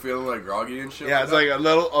really feeling like groggy and shit. Yeah, it's like a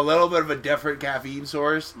little bit of a different caffeine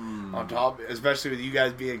source on top, especially with you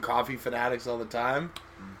guys being coffee fanatics all the time.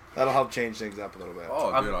 That'll help change things up a little bit. Oh,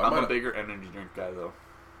 dude, I'm a bigger energy drink guy though.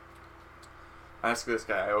 Ask this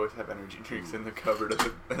guy. I always have energy drinks in the cupboard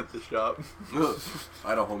at the shop. I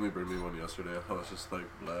had a homie bring me one yesterday. I was just like,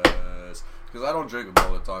 bless. Because I don't drink them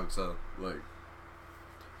all the time, so like,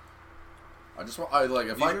 I just want. I like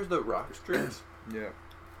if These I. are the rocks drinks. Yeah,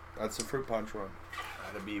 that's the fruit punch one.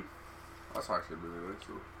 That'd be. That's actually really nice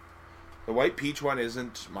too. The white peach one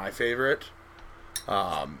isn't my favorite.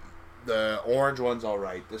 The orange one's all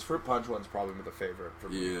right. This fruit punch one's probably the favorite for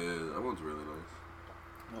me. Yeah, that one's really nice.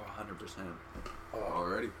 Oh, 100%.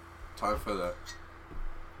 Already, time for that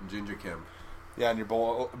ginger chem. Yeah, and your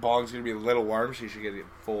bong's gonna be a little warm, so you should get it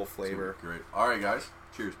full flavor. Great. All right, guys.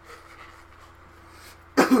 Cheers.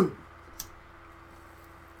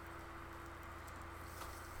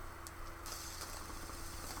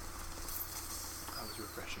 That was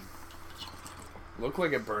refreshing. Looked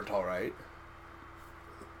like it burnt all right.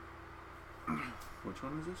 Which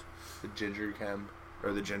one is this? The ginger chem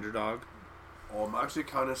or the ginger dog. Oh, I'm actually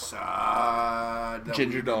kind of sad. That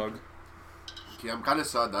Ginger we- dog. Okay, I'm kind of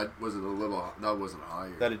sad that wasn't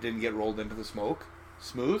higher. That it didn't get rolled into the smoke.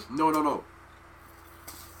 Smooth. No.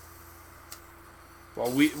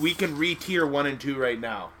 Well, we can re-tier 1 and 2 right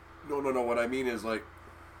now. No. What I mean is like,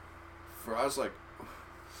 for us, like,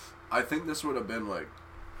 I think this would have been like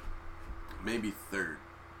maybe third.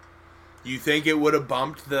 You think it would have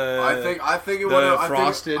bumped the? I think it would have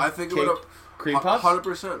frosted. I think it cake would have cream puffs.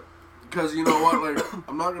 100%. Because you know what, like,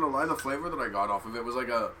 I'm not gonna lie, the flavor that I got off of it was like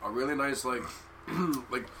a really nice like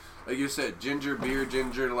like you said, ginger beer,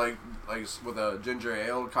 ginger like with a ginger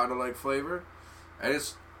ale kind of like flavor, and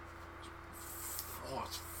it's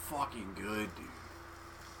fucking good, dude.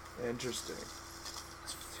 Interesting.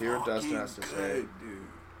 Let's hear what Dustin has to say. Dude.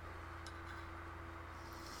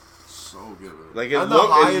 So good. Like And the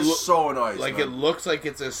high is so nice. Like man. it looks like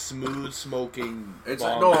it's a smooth smoking. It's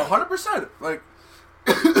bong. no 100%. Like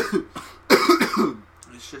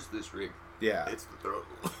It's just this rig. Yeah. It's the throat.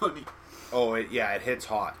 Honey. Oh, it hits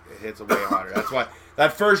hot. It hits way hotter. That's why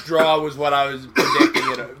that first draw was what I was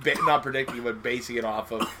predicting not predicting, but basing it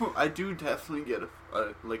off of. I do definitely get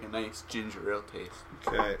a nice ginger ale taste.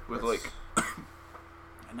 Okay. With like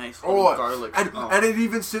a nice garlic. And it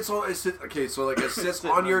even sits on. Okay, so like it sits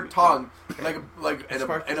on your tongue, and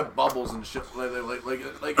it bubbles and shit, like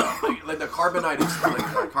the carbonated,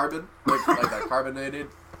 like that carbonated,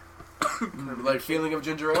 like feeling of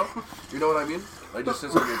ginger ale. You know what I mean? Like just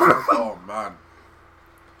sits on your tongue. Oh man.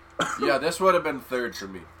 Yeah, this would have been third for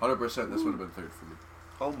me. 100%. This would have been third for me.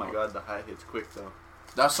 Oh my god, the high hits quick though.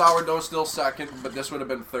 That sourdough's still second, but this would have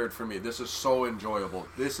been third for me. This is so enjoyable.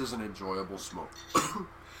 This is an enjoyable smoke.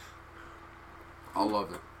 I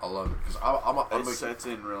love it. Because It sets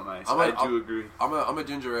in real nice. I agree. I'm a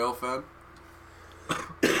ginger ale fan,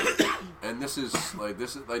 and this is like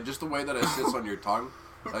just the way that it sits on your tongue,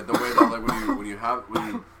 like the way that like when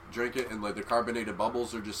you drink it and like the carbonated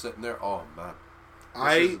bubbles are just sitting there. Oh man,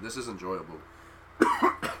 this is enjoyable.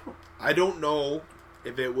 I don't know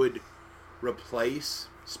if it would replace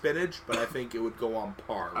spinach, but I think it would go on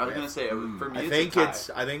par. I was gonna say for me. I think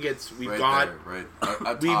it's we've right got there,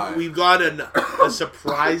 right. we've got a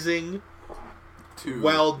surprising,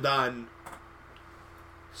 well done,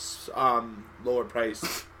 lower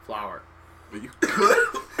price flour. But you could.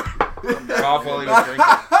 I'm off while he was drinking.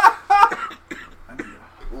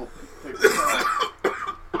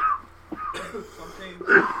 Something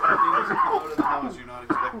out of the nose you're not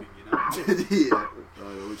expecting, you know. Yeah.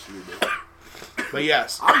 But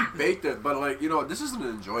yes, I baked it, but like this is an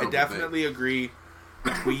enjoyable. I definitely agree.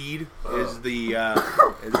 Tweed is the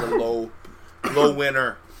low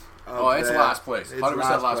winner. It's last place. 100%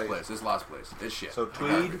 last last place. place. It's last place. It's shit. So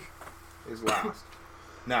Tweed is last.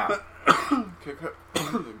 Now, The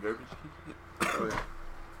garbage.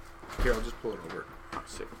 here I'll just pull it over.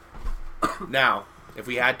 Sick. Now, if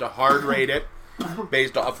we had to hard rate it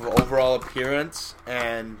based off of overall appearance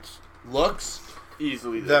and looks,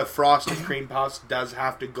 Easily. the Frosted Cream Puffs does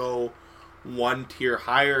have to go one tier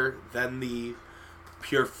higher than the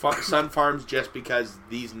pure Sun Farms, just because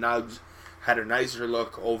these nugs had a nicer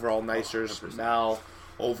look, overall nicer smell,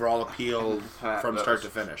 overall appeal from start to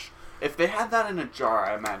finish. If they had that in a jar,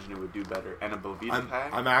 I imagine it would do better. And a Bovita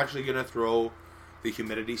pack? I'm actually going to throw the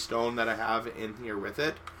humidity stone that I have in here with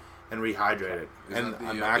it and rehydrate it. And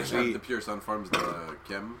I'm actually... the Pure Sun Farms, the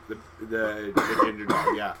Chem? The ginger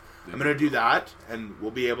dog, yeah. I'm going to do that, and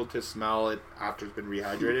we'll be able to smell it after it's been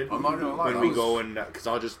rehydrated. I'm not going to lie. When we go and... Because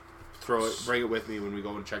I'll just bring it with me when we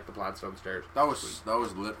go and check the plants downstairs. That was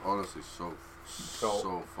lit, honestly, so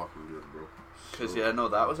fucking good, bro. Because,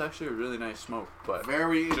 that was actually a really nice smoke. But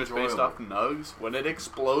very just enjoyable. based off nugs, when it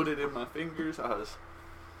exploded in my fingers, I was...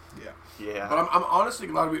 Yeah. But I'm honestly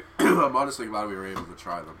glad we were able to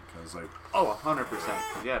try them, because, like... Oh,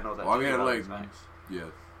 100%. Yeah, no, that was nice. Yeah,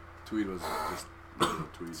 Tweed was just...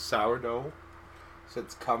 Tweed. Sourdough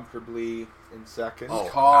sits comfortably in second. Oh,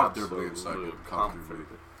 comfortably in second. Comfortably.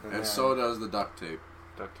 And so does the duct tape.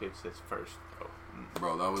 Duct tape sits first, though.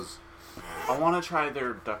 Bro, that was... I want to try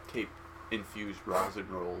their duct tape infused rosin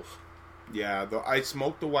rolls. Yeah, I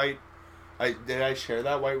smoked the white... Did I share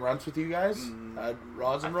that white runts with you guys?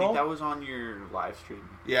 Rosin roll? I think that was on your live stream.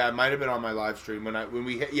 Yeah, it might have been on my live stream when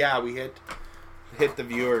we hit the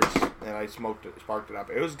viewers and I sparked it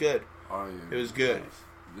up. It was good. Oh, yeah. It was good. Nice.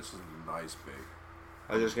 This is a nice bake.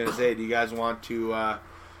 I was just gonna say, do you guys want to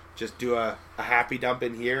just do a happy dump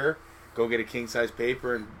in here? Go get a king size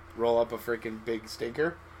paper and roll up a freaking big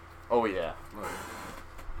stinker. Oh yeah,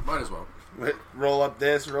 might as well. Roll up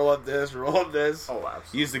this, roll up this, roll up this. Oh,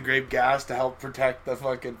 absolutely. Use the grape gas to help protect the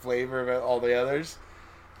fucking flavor of all the others.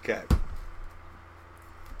 Okay.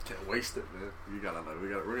 Can't waste it, man. We're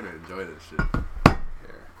gonna enjoy this shit. Here.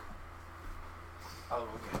 I'll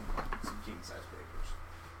go get some king size papers.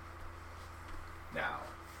 Now.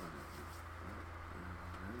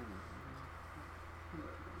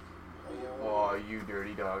 Oh, you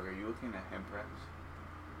dirty dog! Are you looking at hemp wraps?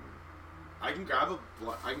 I can grab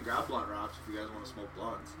blunt wraps if you guys want to smoke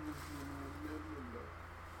blunts.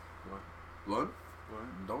 What? Blunt?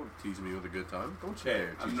 What? Don't tease me with a good time. Don't you Okay,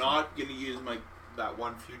 dare I'm tease not gonna use that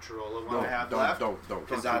one Futurola one I have don't, left. Don't.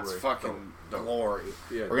 Because that's fucking glory.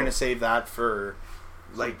 Yeah, We're gonna save that for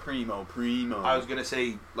like primo. I was gonna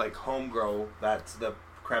say like home grow. That's the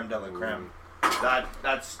creme de la creme. That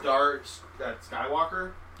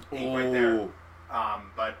Skywalker ain't right there.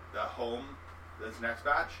 But the home, this next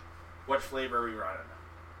batch. Which flavor are we running?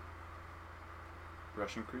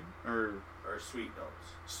 Russian cream or sweet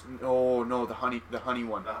notes? Oh no, the honey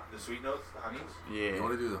one. The sweet notes, the honeys. Yeah. You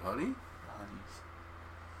want to do the honey? The honeys.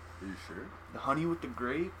 Are you sure? The honey with the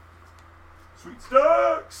grape. Sweet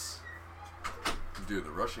stacks. Dude, the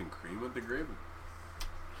Russian cream with the grape.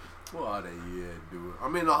 What dude. I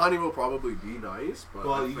mean, the honey will probably be nice, but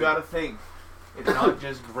well, you gotta think. It's not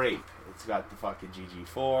just grape. It's got the fucking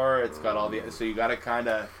GG4. It's got all the. So you gotta kind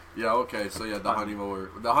of. Yeah. Okay. So yeah, the honey will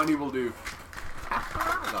work. The honey will do.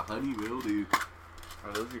 The honey will do.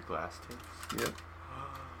 Are those your glass tips? Yep.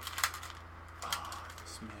 Oh,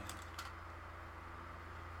 this man.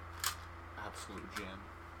 Absolute gem.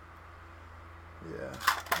 Yeah.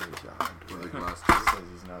 With the glass He tips. says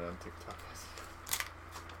he's not on TikTok.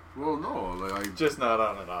 Well, no, like I just not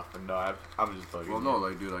on and off. And no, I'm just bugging. Well, no,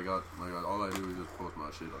 like dude, I got all I do is just post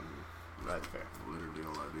my shit on you. That's fair. Literally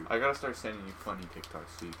all I do. I gotta start sending you funny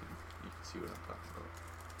TikToks so you can see what I'm talking about.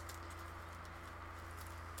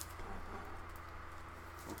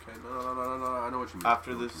 Okay, no, I know what you mean.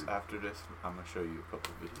 After this, I'm gonna show you a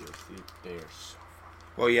couple videos. They are so fun.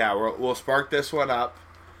 Well, yeah, we'll spark this one up.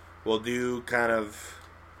 We'll do kind of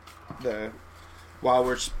while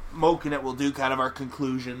we're smoking it, we'll do kind of our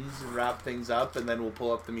conclusions and wrap things up, and then we'll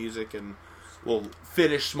pull up the music and we'll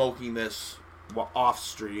finish smoking this off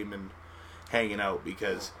stream and hanging out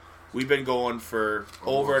because we've been going for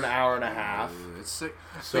over an hour and a half. It's sick.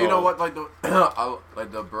 So you know what, like the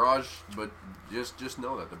like the Barrage, but just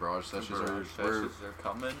know that the Barrage sessions are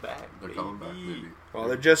coming back. They're coming back, baby. Well,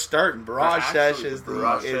 they're just starting. Barrage Sesh is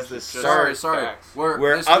the start. Sorry.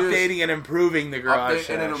 We're updating and improving the Garage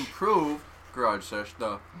Sesh. And an improved Garage Sesh,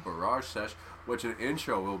 the Barrage Sesh, which an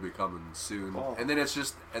intro will be coming soon. Oh. And then it's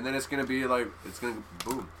gonna be like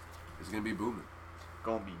boom. It's gonna be booming.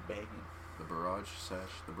 Gonna be banging. The Barrage Sesh.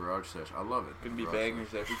 I love it. Gonna be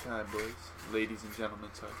bangers every time, boys. Ladies and gentlemen,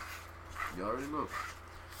 sorry. You already know.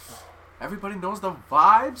 Everybody knows the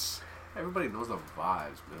vibes. Everybody knows the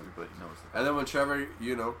vibes, man. Everybody knows that. And then when Trevor,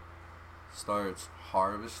 starts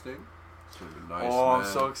harvesting, it's gonna be nice. Oh, man.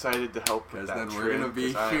 I'm so excited to help with Because that. then we're gonna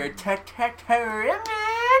be here.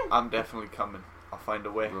 I'm definitely coming. I'll find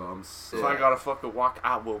a way. Bro, I'm so. If I gotta fucking walk,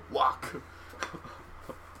 I will walk.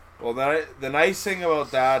 Well, the nice thing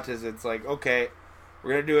about that is it's like, okay,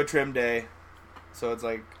 we're going to do a trim day. So it's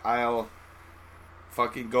like, I'll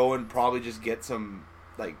fucking go and probably just get some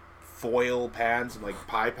like foil pans and like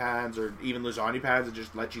pie pans or even lasagna pans and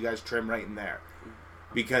just let you guys trim right in there.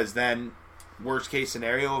 Because then, worst case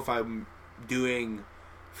scenario, if I'm doing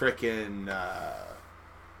frickin'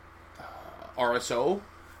 RSO,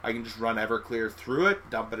 I can just run Everclear through it,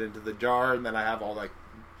 dump it into the jar, and then I have all like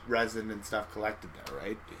resin and stuff collected there,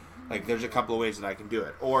 right? Like there's a couple of ways that I can do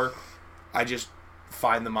it. Or I just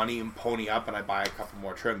find the money and pony up and I buy a couple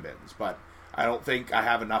more trim bins. But I don't think I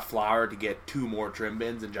have enough flour to get 2 more trim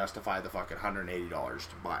bins and justify the fucking $180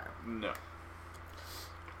 to buy them. No.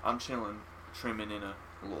 I'm chilling, trimming in a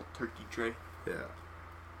little turkey tray. Yeah.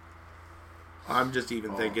 I'm just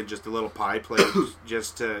even thinking just a little pie plate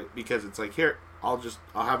just to, because it's like, here, I'll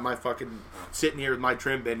have my fucking sitting here with my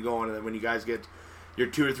trim bin going, and then when you guys get your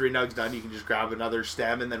 2 or 3 nugs done, you can just grab another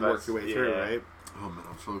stem and then work your way through, right? Oh man,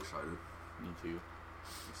 I'm so excited. Me too.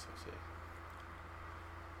 It's so sick.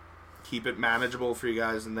 Keep it manageable for you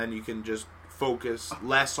guys, and then you can just focus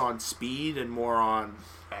less on speed and more on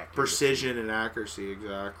Accuracy. precision and accuracy,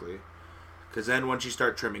 exactly. Because then once you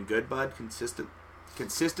start trimming good bud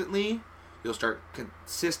consistently, you'll start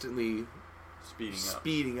consistently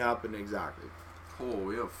speeding up and exactly. Oh,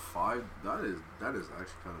 we have 5. That is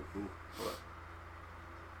actually kind of cool. What?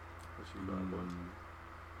 What you got, boys?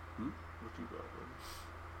 What you got, boys?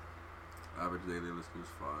 Average daily listeners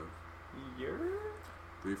 5. Yeah.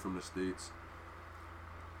 3 from the States.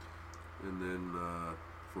 And then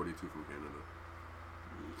 42 from Canada.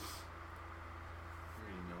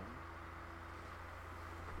 You know.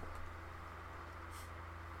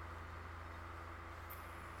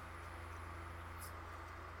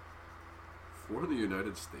 For the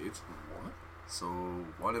United States? What? So,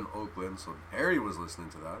 1 in Oakland. So, Harry was listening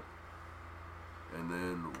to that. And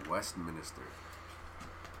then Westminster.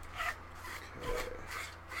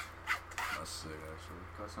 That's sick,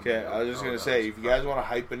 actually. Okay, I was just going to say, if you guys want to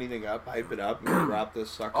hype anything up, hype it up. I'm going to wrap this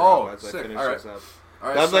sucker up as I sick. finish All right. this up. All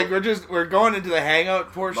right, That's so, like, we're going into the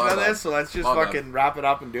hangout portion of this, so let's just fucking wrap it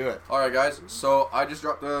up and do it. Alright, guys. So, I just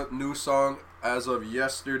dropped a new song as of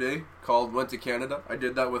yesterday called Went to Canada. I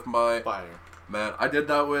did that with my... Fire. Man, I did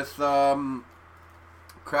that with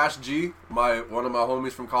Crash G, one of my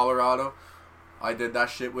homies from Colorado. I did that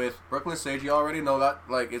shit with Brooklyn Sage. You already know that.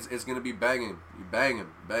 Like, it's gonna be banging. Banging.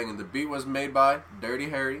 The beat was made by Dirty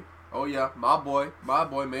Harry. Oh yeah, my boy,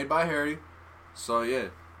 made by Harry. So yeah,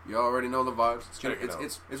 you already know the vibes.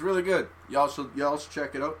 It's really good. Y'all should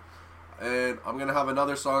check it out. And I'm gonna have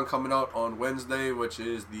another song coming out on Wednesday, which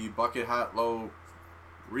is the Bucket Hat Low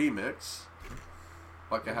remix.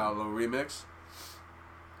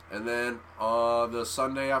 And then the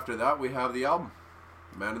Sunday after that, we have the album,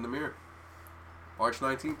 Man in the Mirror, March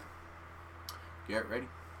 19th. Get ready.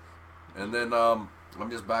 And then I'm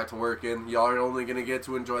just back to working. Y'all are only going to get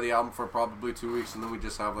to enjoy the album for probably 2 weeks, and then we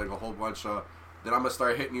just have like a whole bunch of... Then I'm going to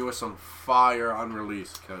start hitting you with some fire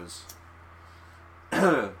unreleased, because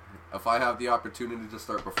if I have the opportunity to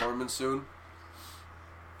start performing soon...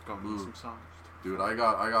 Gonna need some songs. Dude, I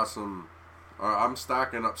got some... I'm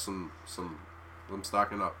stacking up I'm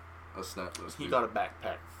stocking up a stat list. He got a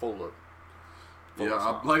backpack full of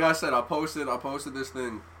songs. Like I said, I posted this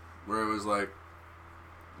thing where it was like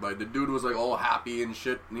the dude was like all happy and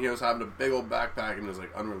shit, and he was having a big old backpack and it was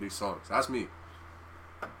like unreleased songs. That's me.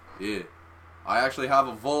 Yeah, I actually have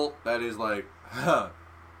a vault that is like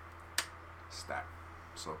stacked.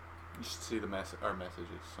 So you should see our messages.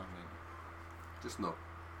 Something. Just know.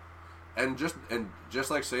 And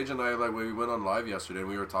just like Sage and I, like when we went on live yesterday and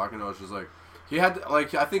we were talking, I was just like, he had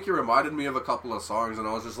like, I think he reminded me of a couple of songs, and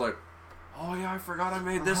I was just like, oh yeah, I forgot I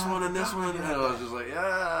made this one and this one, and I was just like,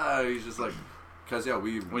 yeah. He's just like, because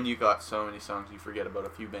when you got so many songs, you forget about a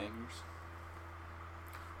few bangers.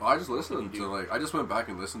 Well, I just listened to I just went back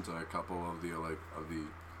and listened to a couple of the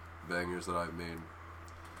bangers that I've made.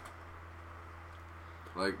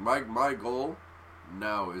 Like my goal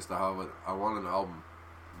now is to have I want an album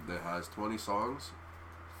that has 20 songs,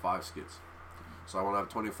 5 skits. So I want to have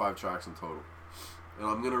 25 tracks in total. And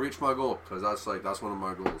I'm going to reach my goal, because that's one of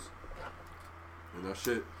my goals. And that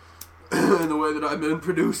shit, in the way that I've been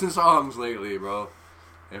producing songs lately, bro,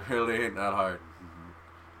 it really ain't that hard.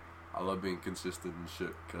 I love being consistent and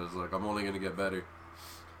shit, because like I'm only going to get better.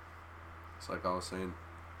 It's like I was saying,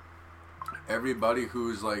 everybody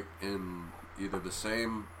who's like in either the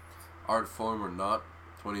same art form or not,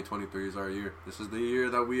 2023 is our year. This is the year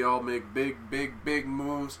that we all make big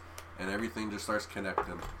moves, and everything just starts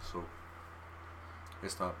connecting. So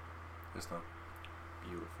it's time.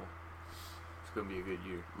 Beautiful. It's gonna be a good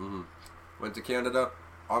year. Went to Canada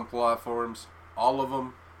on platforms, all of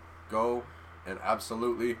them. Go and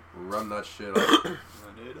absolutely run that shit up. Run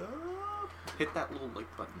it up. Hit that little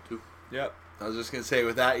like button too. Yep. I was just going to say,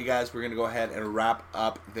 with that, you guys, we're going to go ahead and wrap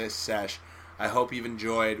up this sesh. I hope you've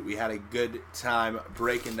enjoyed. We had a good time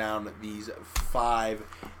breaking down these 5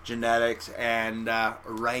 genetics and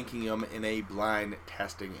ranking them in a blind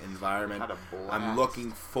testing environment. I'm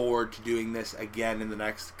looking forward to doing this again in the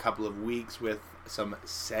next couple of weeks with some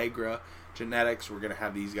Segra genetics. We're going to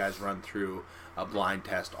have these guys run through a blind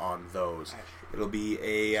test on those. It'll be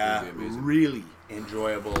a really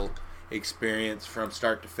enjoyable experience from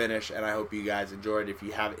start to finish, and I hope you guys enjoyed. If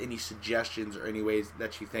you have any suggestions or any ways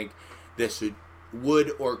that you think this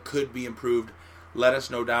would or could be improved, let us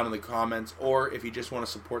know down in the comments. Or if you just want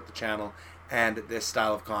to support the channel and this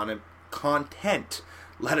style of content,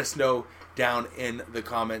 let us know down in the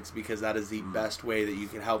comments, because that is the best way that you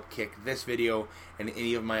can help kick this video and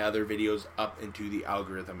any of my other videos up into the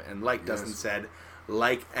algorithm. And like Dustin said,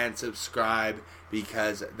 like and subscribe,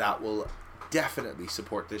 because that will definitely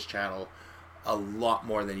support this channel a lot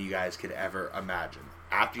more than you guys could ever imagine.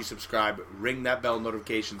 After you subscribe, ring that bell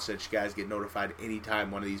notification so that you guys get notified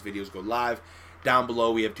anytime one of these videos go live. Down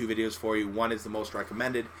below, we have 2 videos for you. One is the most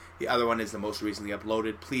recommended. The other one is the most recently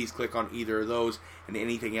uploaded. Please click on either of those and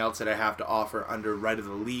anything else that I have to offer under right of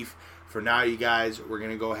the leaf. For now, you guys, we're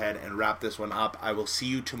going to go ahead and wrap this one up. I will see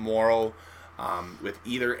you tomorrow with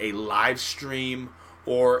either a live stream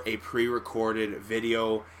or a pre-recorded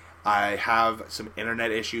video. I have some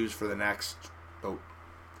internet issues for the next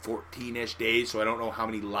 14-ish days, so I don't know how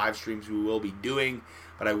many live streams we will be doing,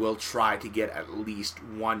 but I will try to get at least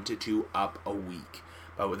 1 to 2 up a week.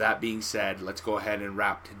 But with that being said, let's go ahead and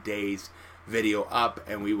wrap today's video up,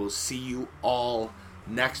 and we will see you all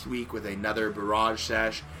next week with another Barrage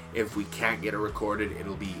sesh. If we can't get it recorded,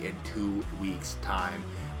 it'll be in 2 weeks' time.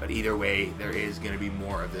 But either way, there is going to be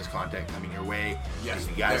more of this content coming your way. Yes, if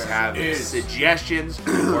you guys have suggestions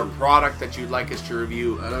or product that you'd like us to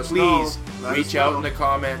review, please reach out in the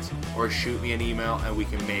comments or shoot me an email and we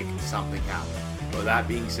can make something happen. With that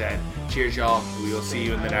being said, cheers, y'all. We will see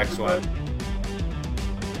you in the next one.